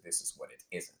is, or this is what it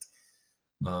isn't.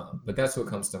 But that's what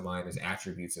comes to mind as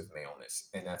attributes of maleness,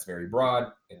 and that's very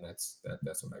broad, and that's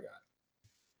what I got.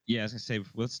 Yeah, I was gonna say,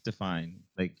 let's define,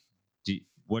 like,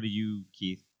 what do you,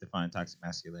 Keith, define toxic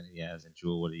masculinity as, and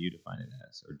Jewel, what do you define it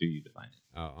as, or do you define it?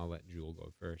 I'll let Jewel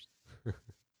go first. I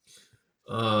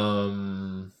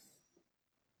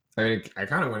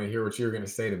kind of want to hear what you're going to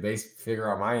say to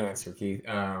figure out my answer, Keith.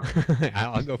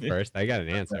 I'll go first. I got an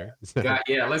answer. So,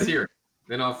 Yeah, let's hear it.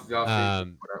 Then I'll figure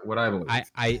what I believe.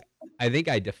 I think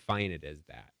I define it as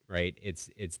that, right? It's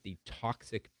the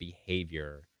toxic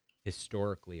behavior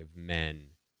historically of men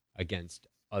against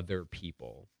other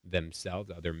people themselves,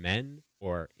 other men,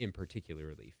 or in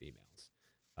particularly females.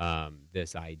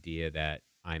 This idea that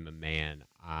I'm a man,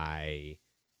 I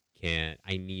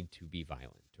need to be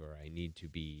violent, or I need to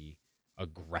be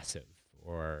aggressive,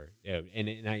 or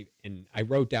and I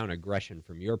wrote down aggression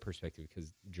from your perspective,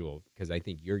 because I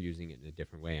think you're using it in a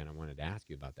different way, and I wanted to ask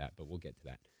you about that, but we'll get to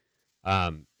that.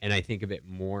 And I think of it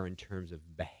more in terms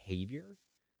of behavior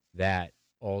that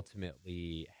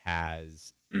ultimately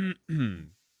has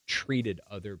treated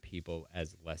other people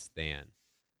as less than,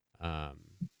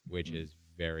 which is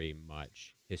very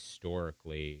much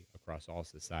historically across all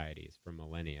societies for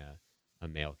millennia a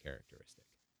male characteristic.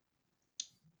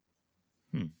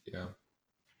 Yeah.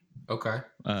 Okay.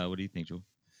 What do you think, Jewel?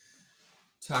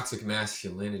 Toxic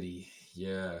masculinity.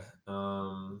 Yeah.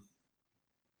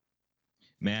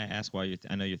 May I ask why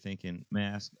I know you're thinking. May I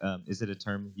ask, is it a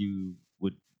term you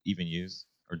would even use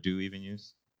or do even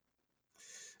use?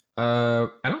 I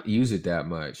don't use it that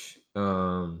much.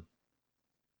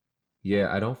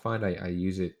 Yeah, I don't find I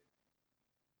use it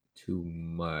too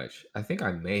much. I think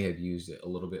I may have used it a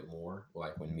little bit more,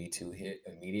 like when Me Too hit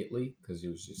immediately, because it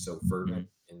was just so fervent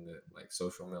in the like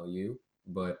social milieu.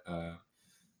 But I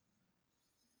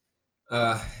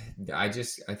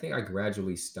think I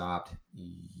gradually stopped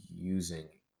using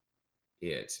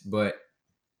it.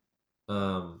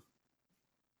 Um,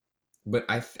 but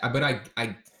I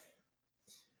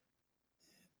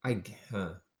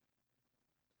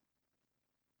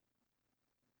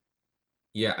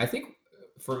yeah, I think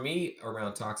for me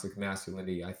around toxic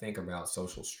masculinity, I think about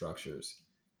social structures.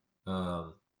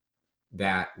 Um,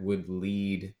 that would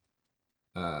lead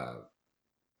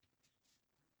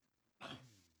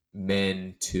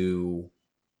men to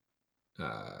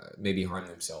maybe harm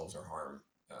themselves or harm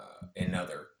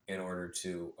another in order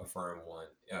to affirm one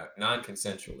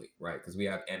non-consensually, right? Because we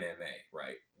have MMA,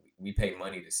 right? We pay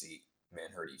money to see men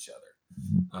hurt each other.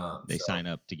 They sign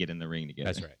up to get in the ring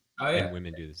together. That's right. Oh yeah, And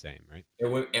women do the same, right?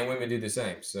 and women do the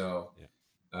same. So, Yeah.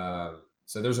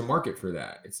 So there's a market for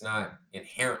that. It's not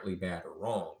inherently bad or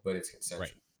wrong, but it's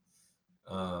consensual.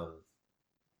 Right.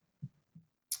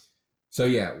 So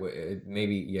yeah,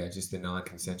 maybe just the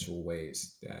non-consensual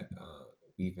ways that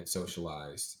we've been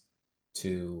socialized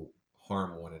to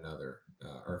harm one another,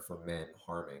 or for men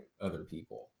harming other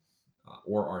people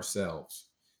or ourselves.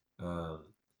 But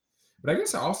I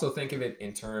guess I also think of it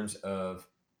in terms of,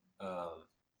 for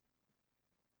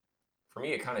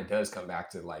me, it kind of does come back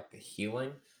to like the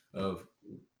healing of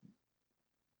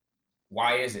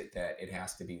why is it that it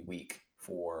has to be weak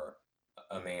for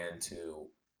a man to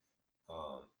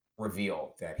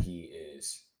reveal that he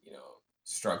is,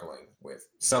 struggling with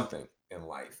something in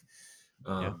life.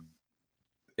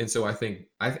 And so I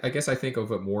guess I think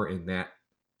of it more in that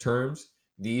terms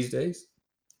these days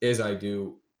as I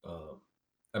do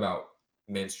about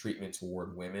men's treatment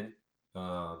toward women.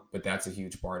 But that's a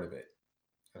huge part of it.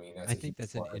 I mean, I think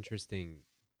that's an interesting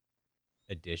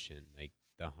addition, like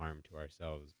the harm to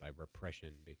ourselves by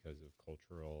repression because of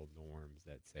cultural norms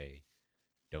that say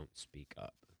don't speak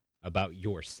up about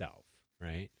yourself,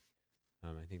 right?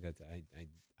 I think that's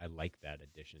I like that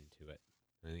addition to it.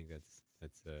 I think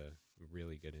that's a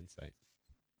really good insight.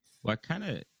 Well,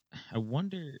 I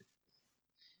wonder,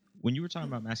 when you were talking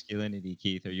about masculinity,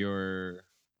 Keith, or you're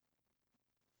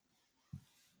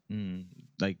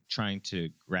like trying to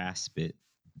grasp it,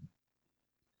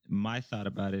 my thought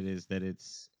about it is that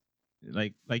it's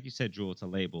like you said, Jewel, it's a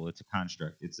label, it's a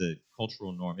construct, it's a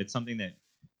cultural norm, it's something that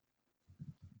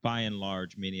by and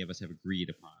large many of us have agreed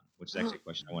upon, which is actually a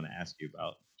question I want to ask you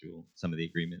about, Jewel, some of the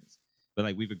agreements. But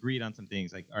like, we've agreed on some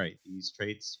things, like, all right, these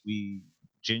traits we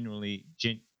generally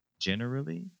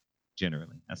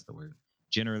that's the word,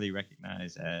 generally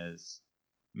recognize as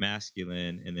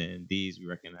masculine, and then these we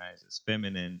recognize as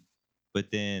feminine. But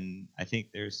then I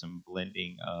think there's some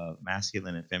blending of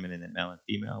masculine and feminine and male and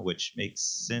female, which makes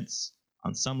sense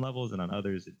on some levels, and on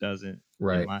others it doesn't.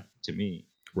 Right. To me.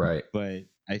 Right. But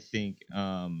I think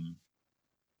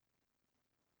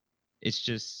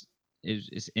it's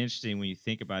interesting when you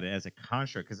think about it as a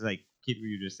construct, because like Keith, what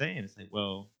you were just saying, it's like,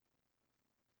 well,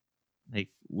 like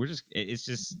it's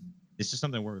just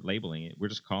something we're labeling it. We're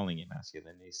just calling it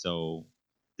masculinity. So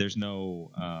there's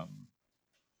no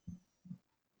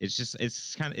it's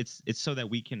so that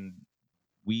we can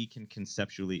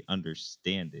conceptually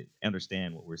understand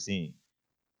what we're seeing.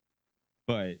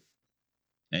 But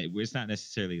it's not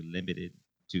necessarily limited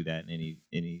to that in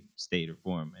any state or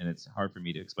form, and it's hard for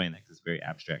me to explain that because it's a very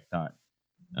abstract thought.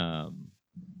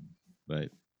 But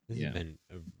this has been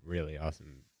a really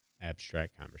awesome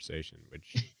abstract conversation,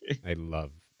 which I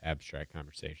love abstract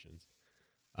conversations.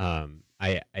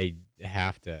 I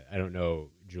have to, I don't know,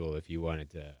 Jewel, if you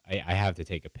wanted to, I have to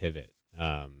take a pivot.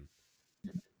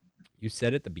 You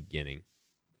said at the beginning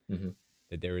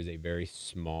that there is a very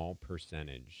small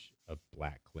percentage of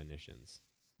Black clinicians,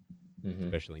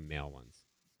 especially male ones.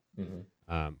 Do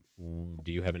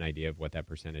you have an idea of what that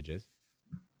percentage is?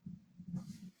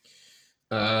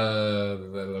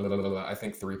 I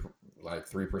think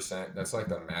 3%. That's like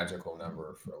the magical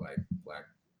number for like Black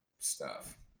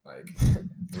stuff. Like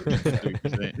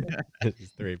 3%.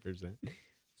 It's 3%.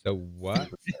 So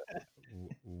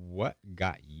what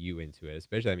got you into it?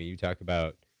 Especially, I mean, you talk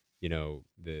about,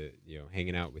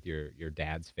 hanging out with your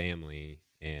dad's family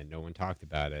and no one talked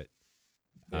about it.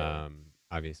 Yeah.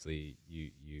 Obviously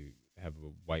you have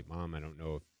a white mom. I don't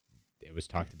know if it was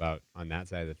talked about on that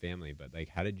side of the family, but like,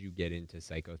 how did you get into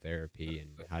psychotherapy and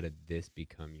how did this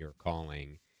become your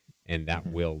calling? And that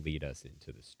will lead us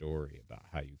into the story about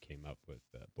how you came up with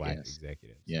Black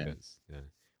executives. Yeah. Because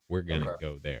we're going to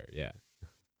go there. Yeah.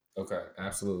 Okay.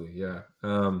 Absolutely. Yeah.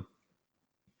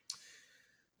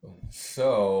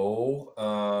 So,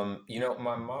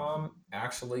 my mom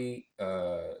actually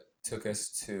took us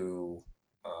to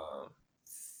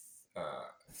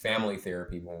family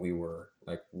therapy when we were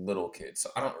like little kids.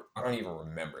 So I don't even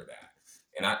remember that.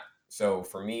 And so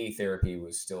for me, therapy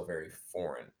was still very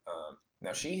foreign.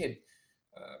 Now she had,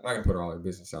 I'm not gonna put all her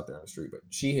business out there on the street, but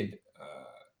she had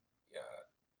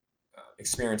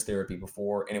experienced therapy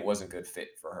before, and it wasn't a good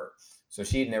fit for her. So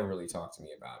she had never really talked to me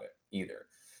about it either.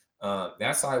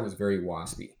 That side was very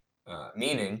waspy,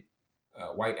 meaning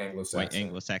white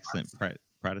Anglo-Saxon.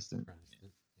 Protestant.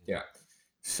 Yeah.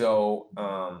 So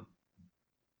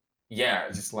yeah,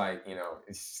 just like,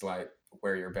 it's just like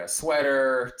wear your best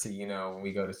sweater to, when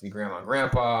we go to see grandma and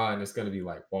grandpa, and it's going to be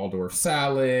like Waldorf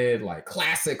salad, like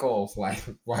classical, like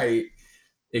white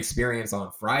experience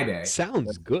on Friday.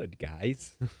 Sounds good,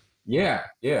 guys. Yeah,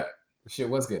 yeah, shit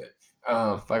was good.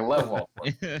 Like love Waldorf.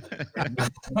 I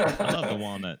love the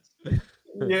walnuts.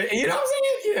 Yeah, you know what I'm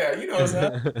saying? Yeah, you know what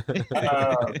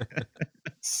I'm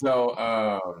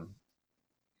saying?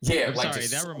 Yeah, I'm like sorry.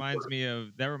 just That reminds me of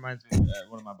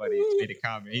one of my buddies made a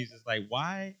comment. He's just like,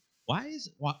 why is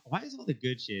all the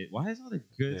good shit? Why is all the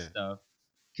good Yeah. stuff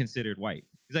considered white?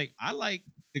 He's like, I like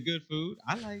the good food.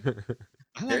 I like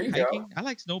There you go. hiking. I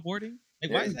like snowboarding.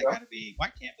 Like, There why is you that go. gotta be? Why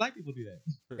can't black people do that?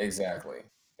 Exactly.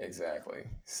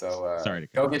 So Sorry to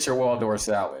go cut get your Waldorf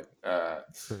salad. Um,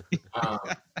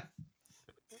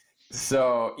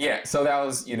 so yeah, so that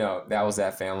was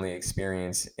that family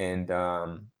experience, and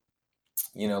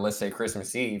let's say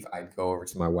Christmas Eve, I'd go over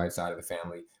to my wife's side of the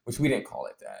family, which we didn't call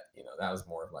it that. That was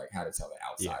more of like how to tell the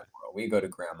outside Yeah. world. We go to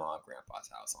grandma and grandpa's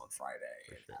house on Friday,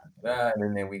 For sure.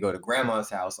 and then we go to grandma's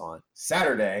house on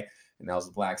Saturday, and that was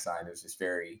the black side. It was just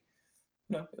very,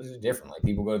 it was just different. Like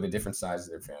people go to the different sides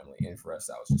of their family, and for us,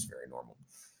 that was just very normal.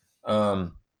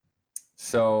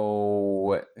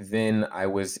 So then I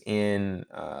was in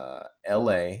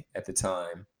LA at the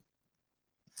time.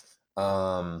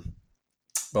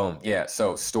 Boom. Yeah.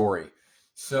 So story.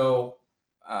 So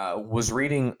was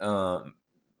reading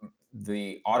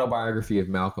the autobiography of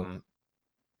Malcolm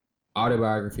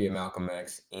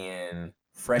X in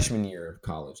freshman year of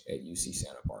college at UC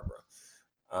Santa Barbara.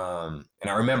 And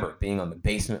I remember being on the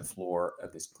basement floor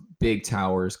of this big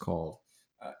towers called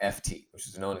FT, which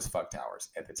was known as Fuck Towers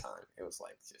at the time. It was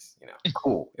like just,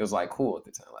 cool. It was like cool at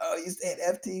the time. Like, oh, you stay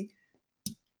at FT?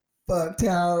 Fuck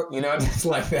Tower. Just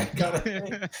like that kind of thing.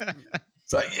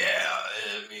 It's like, yeah.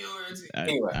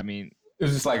 Anyway, I mean, it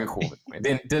was just like a cool thing.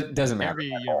 Then doesn't matter.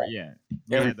 every at year, all. yeah.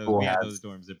 Every We had school those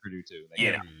dorms at Purdue too. Like,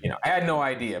 Yeah, I had no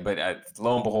idea, but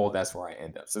lo and behold, that's where I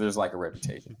end up. So there's like a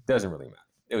reputation. Doesn't really matter.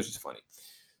 It was just funny.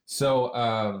 So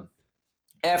Talk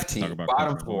FT, about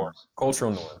bottom cultural floor, norms.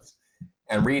 cultural norms,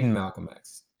 and reading Malcolm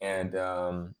X, and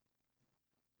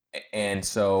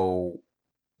so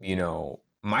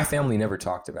my family never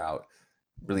talked about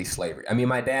really slavery. I mean,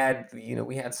 my dad,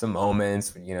 we had some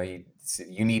moments when, you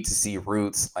need to see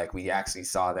Roots. Like we actually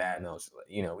saw that, and I was,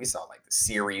 we saw like the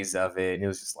series of it, and it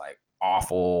was just like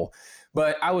awful.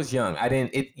 But I was young. I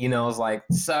didn't. It, it was like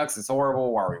sucks. It's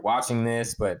horrible. Why are we watching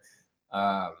this? But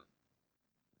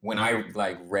when I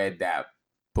like read that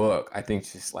book, I think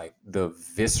just like the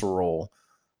visceral,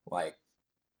 like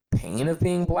pain of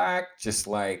being black, just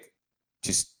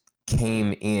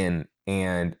came in,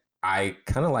 and I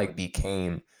kind of like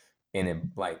became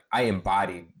I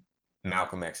embodied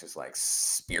Malcolm X's like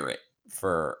spirit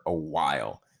for a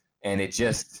while, and it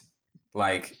just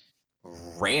like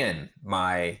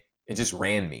it just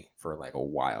ran me for like a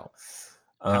while.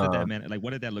 How did that man? Like,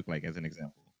 what did that look like as an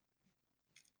example?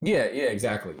 Yeah,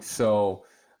 exactly. So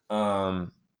I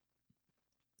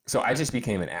just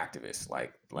became an activist,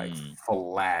 like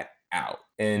flat out.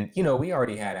 And we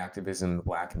already had activism in the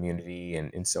Black community,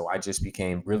 and so I just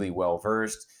became really well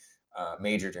versed,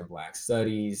 majored in Black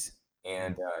studies,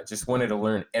 and just wanted to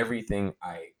learn everything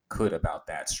I could about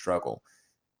that struggle.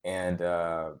 And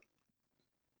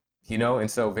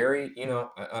and so very,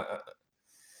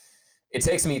 it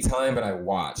takes me time, but I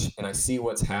watch and I see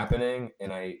what's happening,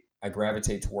 and I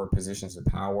gravitate toward positions of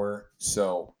power.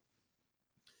 So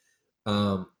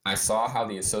I saw how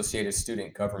the Associated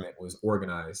Student Government was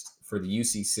organized for the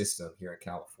UC system here in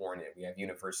California. We have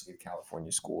University of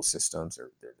California school systems. They're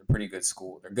pretty good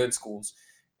school. They're good schools,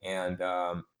 and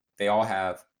they all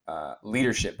have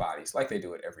leadership bodies like they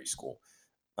do at every school.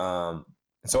 And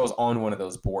so I was on one of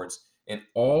those boards, and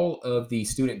all of the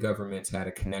student governments had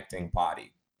a connecting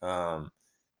body, a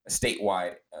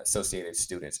statewide Associated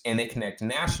Students, and they connect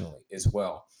nationally as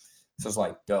well. So it's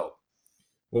like dope.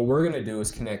 What we're going to do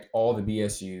is connect all the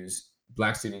BSUs,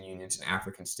 Black Student Unions, and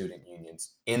African Student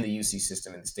Unions in the UC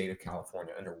system in the state of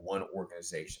California under one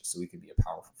organization, so we could be a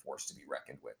powerful force to be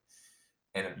reckoned with.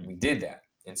 And we did that.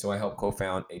 And so I helped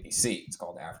co-found ABC. It's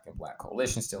called the African Black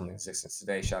Coalition, still in existence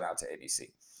today. Shout out to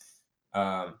ABC.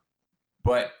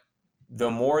 But the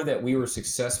more that we were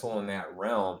successful in that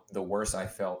realm, the worse I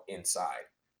felt inside.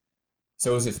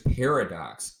 So it was this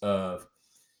paradox of,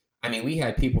 I mean, we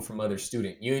had people from other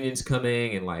student unions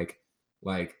coming and like,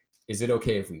 is it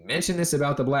okay if we mention this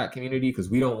about the Black community? Because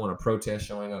we don't want to protest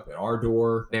showing up at our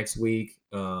door next week.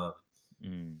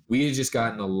 We had just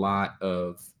gotten a lot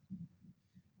of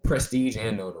prestige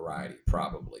and notoriety,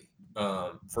 probably,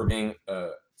 for being a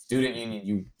student union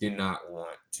you did not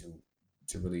want to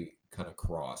really kind of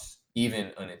cross,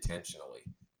 even unintentionally,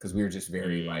 because we were just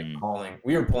very like Mm.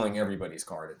 we were pulling everybody's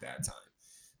card at that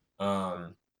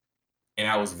time. And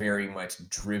I was very much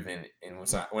driven. And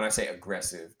when I say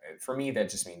aggressive, for me, that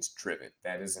just means driven.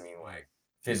 That doesn't mean like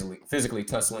physically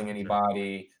tussling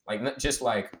anybody, like not just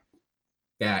like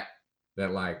that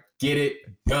like get it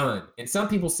done. And some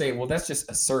people say, well, that's just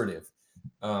assertive.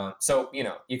 So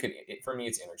you could for me,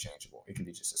 it's interchangeable. It could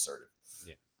be just assertive.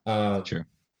 Yeah. True.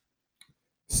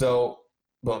 So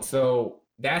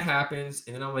that happens,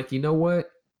 and then I'm like, you know what?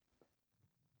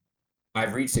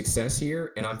 I've reached success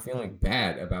here, and I'm feeling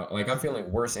bad about, like, I'm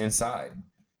feeling worse inside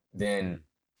than,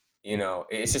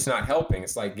 it's just not helping.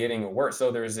 It's like getting worse. So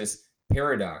there's this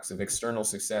paradox of external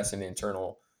success and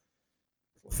internal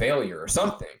failure or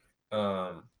something.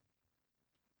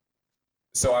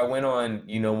 So I went on,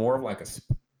 more of like a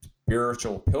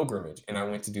spiritual pilgrimage, and I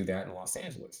went to do that in Los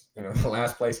Angeles. The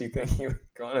last place you think you would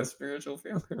go on a spiritual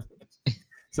pilgrimage.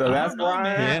 So I that's don't know, where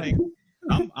man. I am.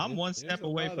 Like, I'm one There's step a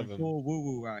away lot from of 'em. full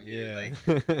woo woo out here.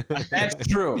 Yeah. Like, That's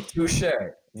true. Touche.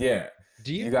 Yeah.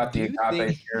 Do You got the do you Agape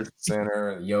think? Spiritual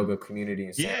Center, the yoga community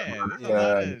in Santa yeah, there's a lot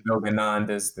Monica, of.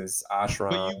 Yoganandas, this But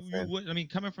ashram. you would. I mean,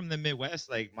 coming from the Midwest,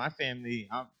 like my family,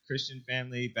 I'm Christian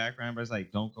family background, but it's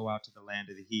like, don't go out to the land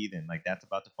of the heathen. Like that's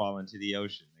about to fall into the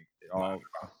ocean. Like they're all.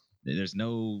 There's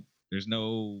no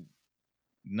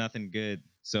nothing good.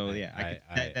 So yeah, I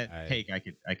could, that take I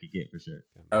could get for sure.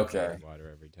 Okay.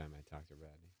 Water every time I talk to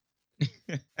Rodney.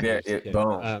 Yeah, Just it kidding.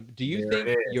 boom. Do you There it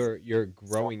think is. your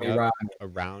growing Something up right.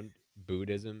 around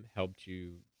Buddhism helped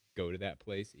you go to that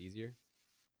place easier?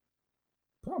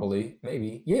 Probably,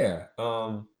 maybe. Yeah.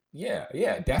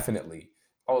 Yeah, definitely.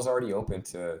 I was already open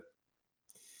to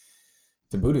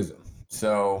Buddhism.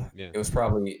 So Yeah. it was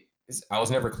probably, I was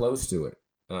never close to it.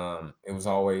 It was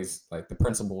always like the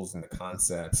principles and the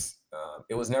concepts.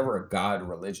 It was never a God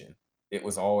religion. It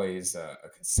was always a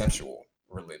conceptual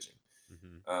religion.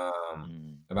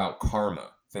 About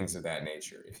karma, things of that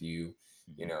nature. If you,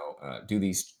 do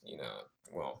these,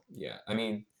 well, yeah, I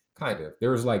mean, kind of.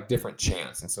 There was like different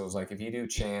chants. And so it was like, if you do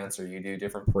chants or you do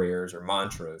different prayers or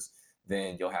mantras,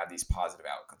 then you'll have these positive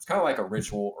outcomes, kind of like a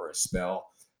ritual or a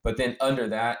spell. But then under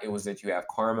that, it was that you have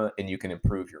karma and you can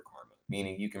improve your karma,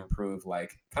 meaning you can improve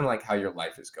like kind of like how your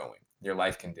life is going, your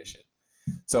life condition.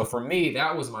 So for me,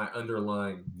 that was my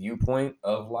underlying viewpoint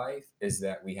of life, is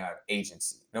that we have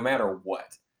agency. No matter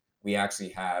what, we actually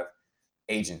have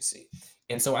agency.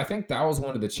 And so I think that was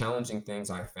one of the challenging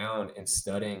things I found in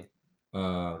studying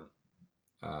like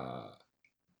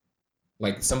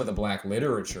some of the Black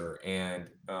literature. And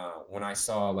when I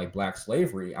saw like Black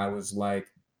slavery, I was like,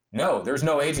 no, there's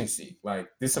no agency. Like,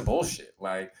 this is some bullshit.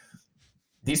 Like,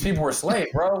 these people were slaves,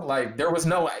 bro. Like, there was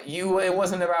no, it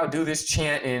wasn't about do this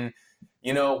chant and,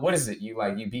 what is it? You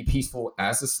be peaceful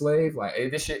as a slave. Like,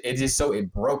 this shit,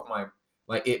 it broke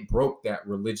it broke that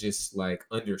religious like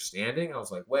understanding. I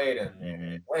was like, wait a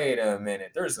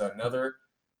minute. There's another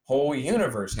whole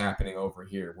universe happening over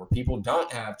here where people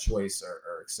don't have choice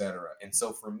or etc. And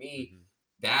so for me,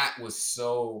 that was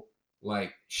so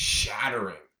like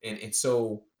shattering and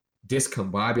so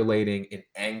discombobulating and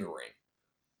angering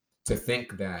to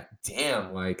think that,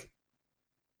 damn, like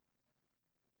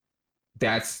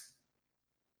that's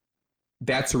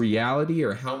a reality,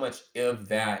 or how much of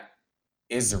that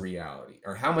is a reality,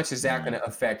 or how much is that going to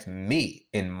affect me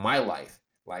in my life?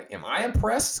 Like, am I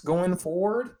oppressed going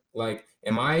forward? Like,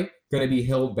 am I going to be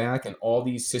held back in all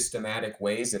these systematic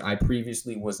ways that I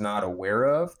previously was not aware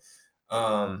of?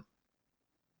 And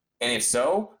if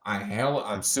so,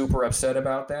 I'm super upset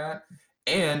about that.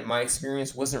 And my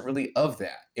experience wasn't really of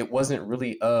that. It wasn't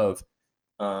really of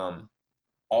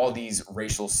all these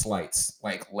racial slights,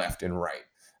 like left and right.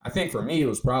 I think for me, it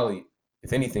was probably,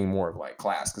 if anything, more of like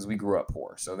class, because we grew up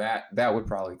poor. So that would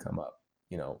probably come up,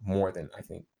 more than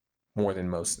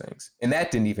most things. And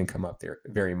that didn't even come up there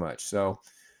very much. So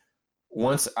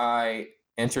once I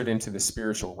entered into the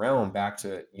spiritual realm, back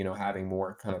to, having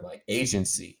more kind of like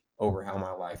agency over how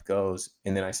my life goes.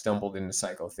 And then I stumbled into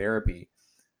psychotherapy,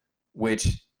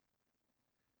 which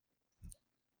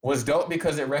was dope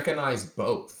because it recognized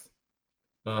both.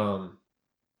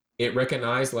 It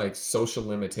recognized like social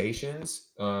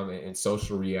limitations and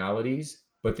social realities,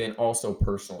 but then also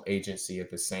personal agency at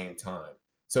the same time.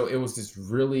 So it was this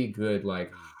really good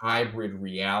like hybrid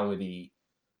reality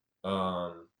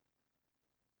worldview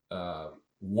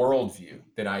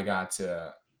that I got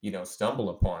to stumble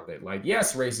upon. That like,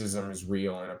 yes, racism is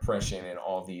real and oppression in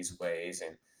all these ways,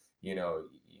 and you know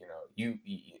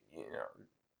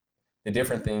the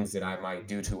different things that I might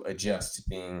do to adjust to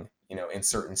being in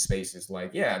certain spaces.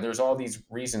 Like, yeah, there's all these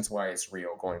reasons why it's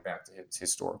real, going back to its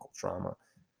historical trauma.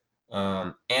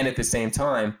 And at the same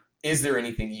time, is there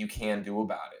anything you can do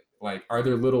about it? Like, are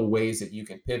there little ways that you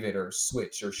can pivot or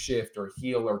switch or shift or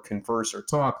heal or converse or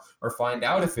talk or find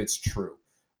out if it's true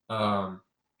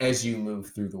as you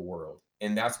move through the world?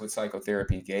 And that's what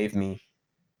psychotherapy gave me.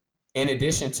 In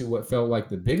addition to what felt like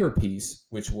the bigger piece,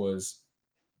 which was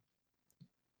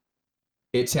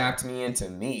it tapped me into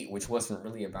me, which wasn't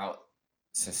really about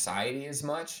society as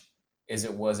much as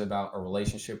it was about a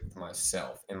relationship with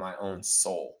myself and my own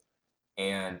soul.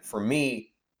 And for me,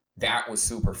 that was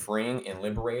super freeing and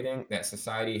liberating. That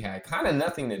society had kind of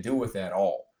nothing to do with at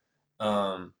all.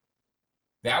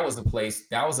 That was a place.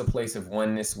 That was a place of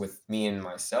oneness with me and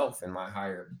myself and my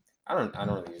higher. I don't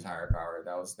really use higher power.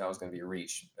 That was going to be a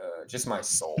reach. Just my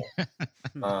soul.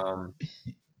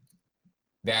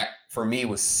 That for me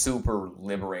was super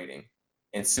liberating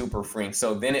and super freeing.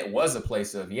 So then it was a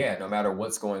place of, yeah, no matter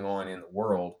what's going on in the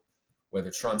world,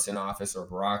 whether Trump's in office or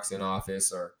Barack's in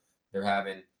office, or they're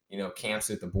having, camps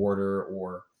at the border,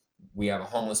 or we have a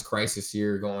homeless crisis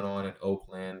here going on in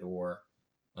Oakland, or,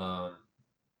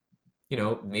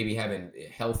 maybe having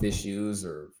health issues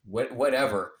or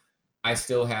whatever, I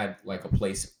still had like a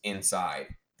place inside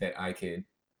that I could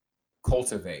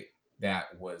cultivate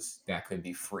that could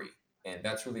be free. And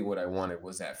that's really what I wanted,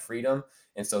 was that freedom.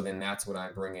 And so then that's what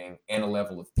I'm bringing, and a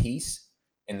level of peace.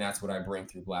 And that's what I bring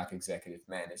through Black Executive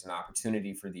Men, is an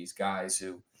opportunity for these guys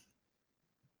who,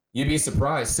 you'd be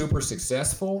surprised, super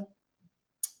successful.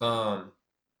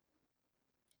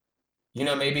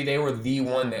 Maybe they were the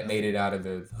one that made it out of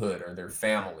the hood or their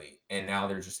family, and now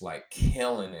they're just like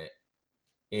killing it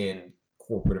in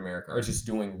corporate America, or just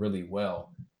doing really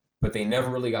well. But they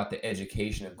never really got the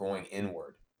education of going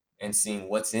inward and seeing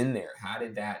what's in there. How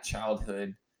did that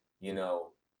childhood,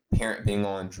 parent being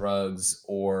on drugs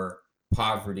or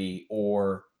poverty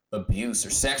or abuse or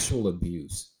sexual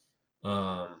abuse,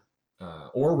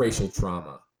 or racial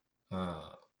trauma,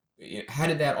 how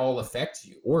did that all affect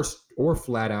you, or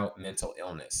flat out mental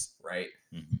illness, right?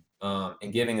 Mm-hmm.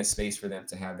 And giving a space for them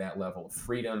to have that level of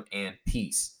freedom and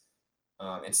peace,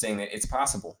 and saying that it's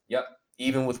possible. Yep,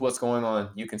 even with what's going on,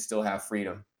 you can still have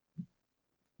freedom.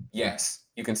 Yes,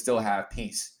 you can still have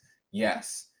peace.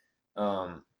 Yes,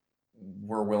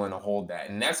 we're willing to hold that.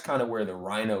 And that's kind of where the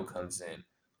Rhino comes in.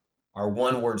 Our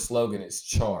one-word slogan is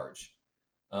charge.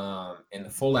 And the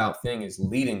full out thing is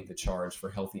leading the charge for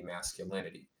healthy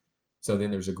masculinity. So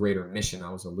then there's a greater mission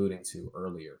I was alluding to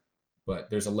earlier.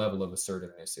 But there's a level of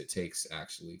assertiveness it takes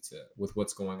actually with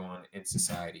what's going on in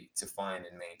society, to find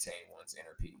and maintain one's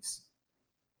inner peace.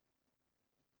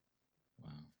 Wow.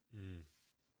 Mm.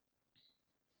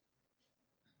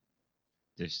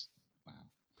 Wow.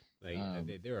 Like,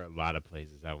 there are a lot of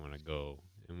places I want to go,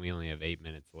 and we only have 8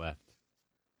 minutes left.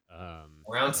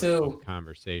 Round two. Of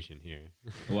conversation here.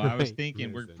 Well, I was Like,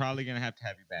 thinking we're listen. probably gonna have to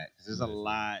have you back, because there's a Listen.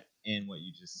 lot in what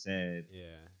you just said.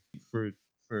 Yeah.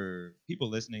 For people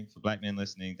listening, for Black men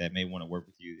listening that may want to work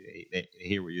with you, they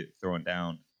hear what you're throwing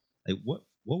down. Like, what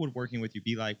would working with you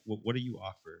be like? What do you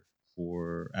offer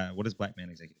for? What does Black Man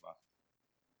Executive offer?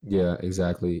 Yeah,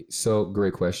 exactly. So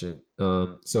great question.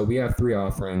 So we have 3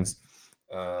 offerings.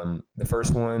 The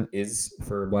first one is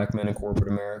for Black men in corporate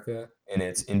America, and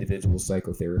it's individual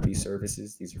psychotherapy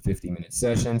services. These are 50-minute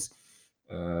sessions.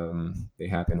 They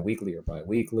happen weekly or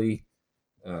bi-weekly.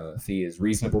 Fee is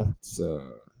reasonable.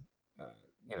 So,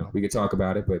 we could talk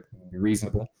about it, but be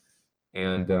reasonable.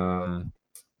 And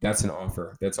that's an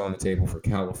offer that's on the table for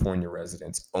California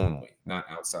residents only, not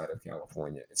outside of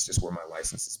California. It's just where my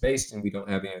license is based, and we don't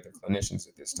have any other clinicians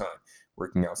at this time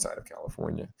working outside of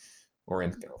California, or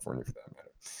in California for that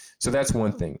matter. So that's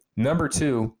one thing. Number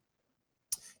 2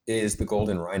 is the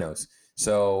Golden Rhinos.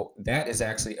 So that is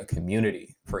actually a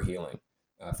community for healing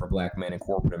for Black men in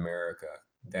corporate America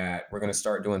that we're going to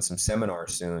start doing some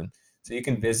seminars soon. So you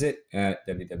can visit at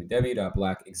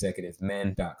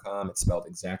www.blackexecutivemen.com. It's spelled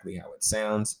exactly how it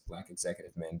sounds,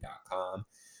 blackexecutivemen.com.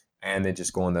 And then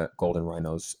just go on the Golden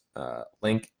Rhinos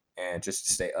link and just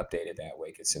stay updated that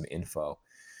way, get some info.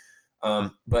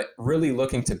 But really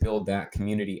looking to build that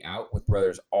community out with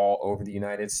brothers all over the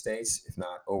United States, if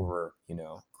not over,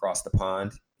 across the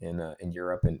pond in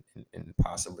Europe and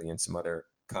possibly in some other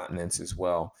continents as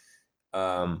well.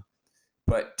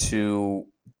 But to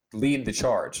lead the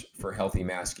charge for healthy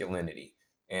masculinity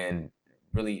and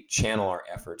really channel our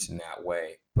efforts in that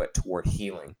way, but toward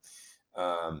healing.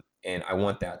 And I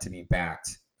want that to be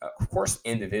backed, of course,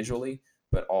 individually,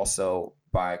 but also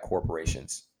by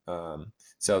corporations.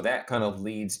 So that kind of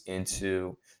leads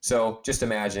into, so just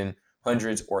imagine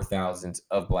hundreds or thousands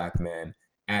of Black men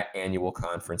at annual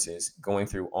conferences, going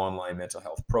through online mental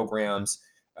health programs,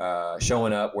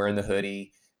 showing up, wearing the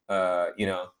hoodie,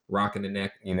 rocking the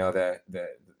neck,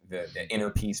 the inner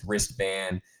piece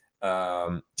wristband,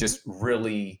 just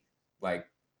really like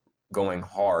going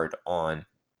hard on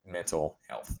mental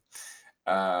health.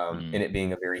 And it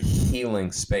being a very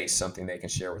healing space, something they can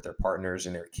share with their partners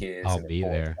and their kids. I'll and their be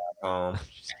boys there. back home.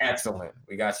 Excellent.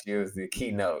 We got you as the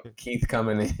keynote. Keith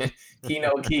coming in.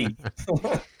 Keynote Keith.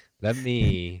 Let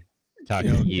me talk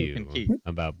to Keynote you Keith.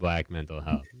 about Black mental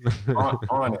health.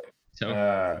 on it.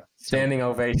 So, Standing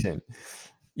ovation.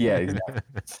 Yeah, exactly.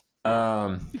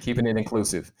 Keeping it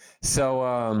inclusive.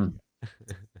 So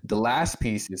the last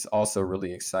piece is also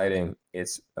really exciting.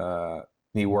 It's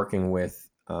me working with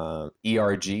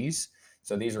ERGs.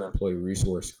 So these are employee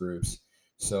resource groups.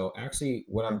 So actually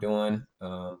what I'm doing,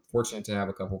 fortunate to have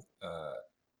a couple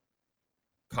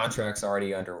contracts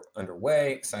already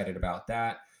underway, excited about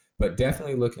that, but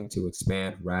definitely looking to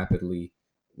expand rapidly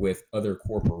with other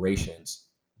corporations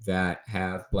that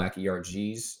have Black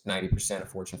ERGs. 90% of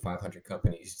Fortune 500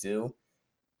 companies do,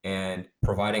 and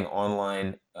providing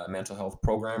online mental health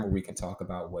program where we can talk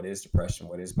about what is depression,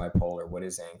 what is bipolar, what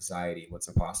is anxiety, what's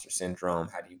imposter syndrome,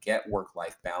 how do you get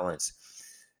work-life balance.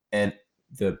 And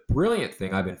the brilliant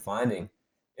thing I've been finding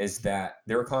is that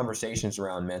there are conversations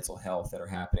around mental health that are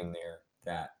happening there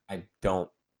that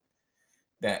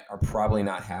are probably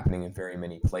not happening in very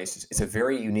many places. It's a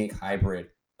very unique hybrid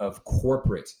of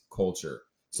corporate culture.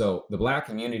 So the Black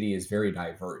community is very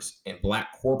diverse, and Black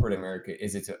corporate America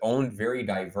is its own very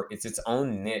diverse, it's its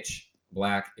own niche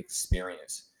Black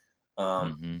experience.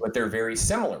 But they're very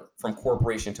similar from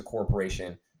corporation to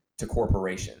corporation to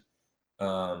corporation,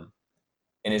 and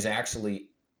is actually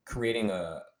creating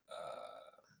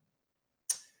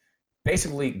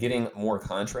basically getting more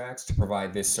contracts to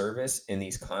provide this service in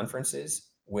these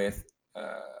conferences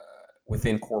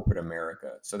within corporate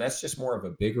America. So that's just more of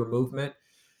a bigger movement,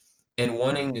 and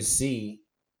wanting to see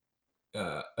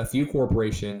a few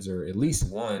corporations, or at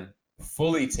least one,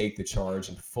 fully take the charge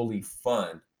and fully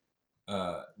fund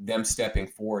them stepping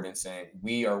forward and saying,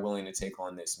 we are willing to take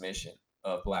on this mission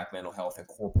of Black mental health in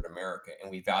corporate America,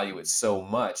 and we value it so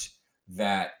much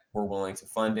that we're willing to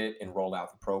fund it and roll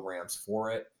out the programs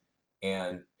for it,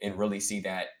 and really see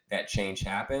that change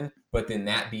happen. But then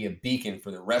that be a beacon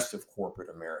for the rest of corporate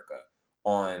America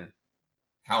on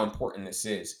how important this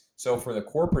is. So for the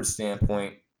corporate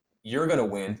standpoint, you're going to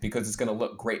win because it's going to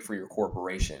look great for your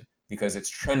corporation because it's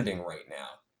trending right now.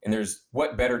 And there's,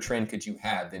 what better trend could you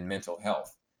have than mental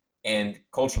health? And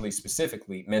culturally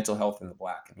specifically, mental health in the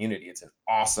Black community. It's an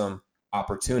awesome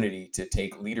opportunity to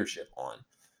take leadership on.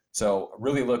 So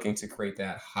really looking to create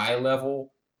that high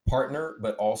level partner,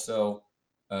 but also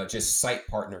just site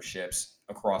partnerships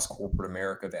across corporate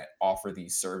America that offer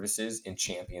these services and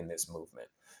champion this movement.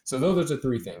 So those are the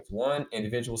three things. One,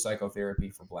 individual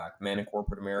psychotherapy for Black men in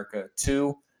corporate America.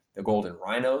 Two, the Golden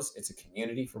Rhinos. It's a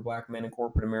community for Black men in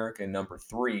corporate America. And number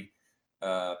three,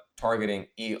 targeting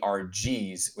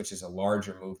ERGs, which is a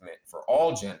larger movement for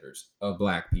all genders of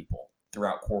Black people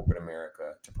throughout corporate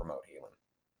America to promote healing.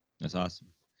 That's awesome.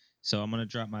 So I'm going to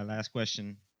drop my last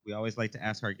question. We always like to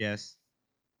ask our guests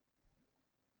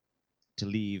to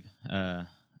leave a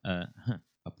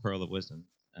pearl of wisdom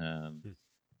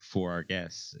for our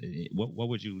guests. What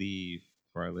would you leave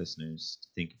for our listeners to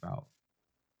think about?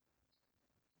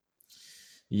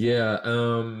 Yeah,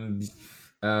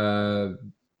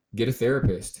 get a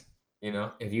therapist.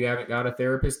 If you haven't got a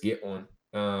therapist, get one.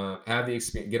 Have the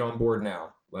experience. Get on board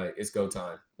now. Like, it's go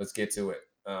time. Let's get to it.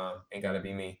 Ain't gotta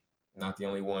be me. Not the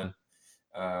only one.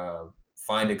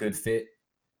 Find a good fit.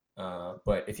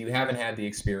 But if you haven't had the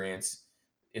experience,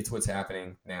 it's what's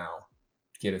happening now.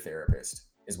 Get a therapist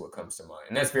is what comes to mind.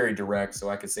 And that's very direct. So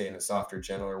I could say in a softer,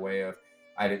 gentler way of,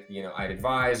 I'd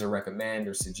advise or recommend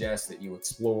or suggest that you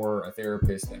explore a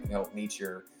therapist that can help meet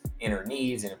your inner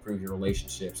needs and improve your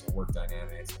relationships and work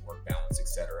dynamics and work balance,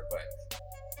 etc. But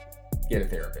get a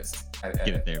therapist. Get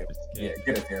a therapist. Yeah,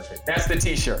 get a therapist. That's the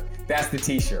t-shirt.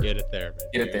 Get a therapist.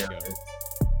 Get a therapist.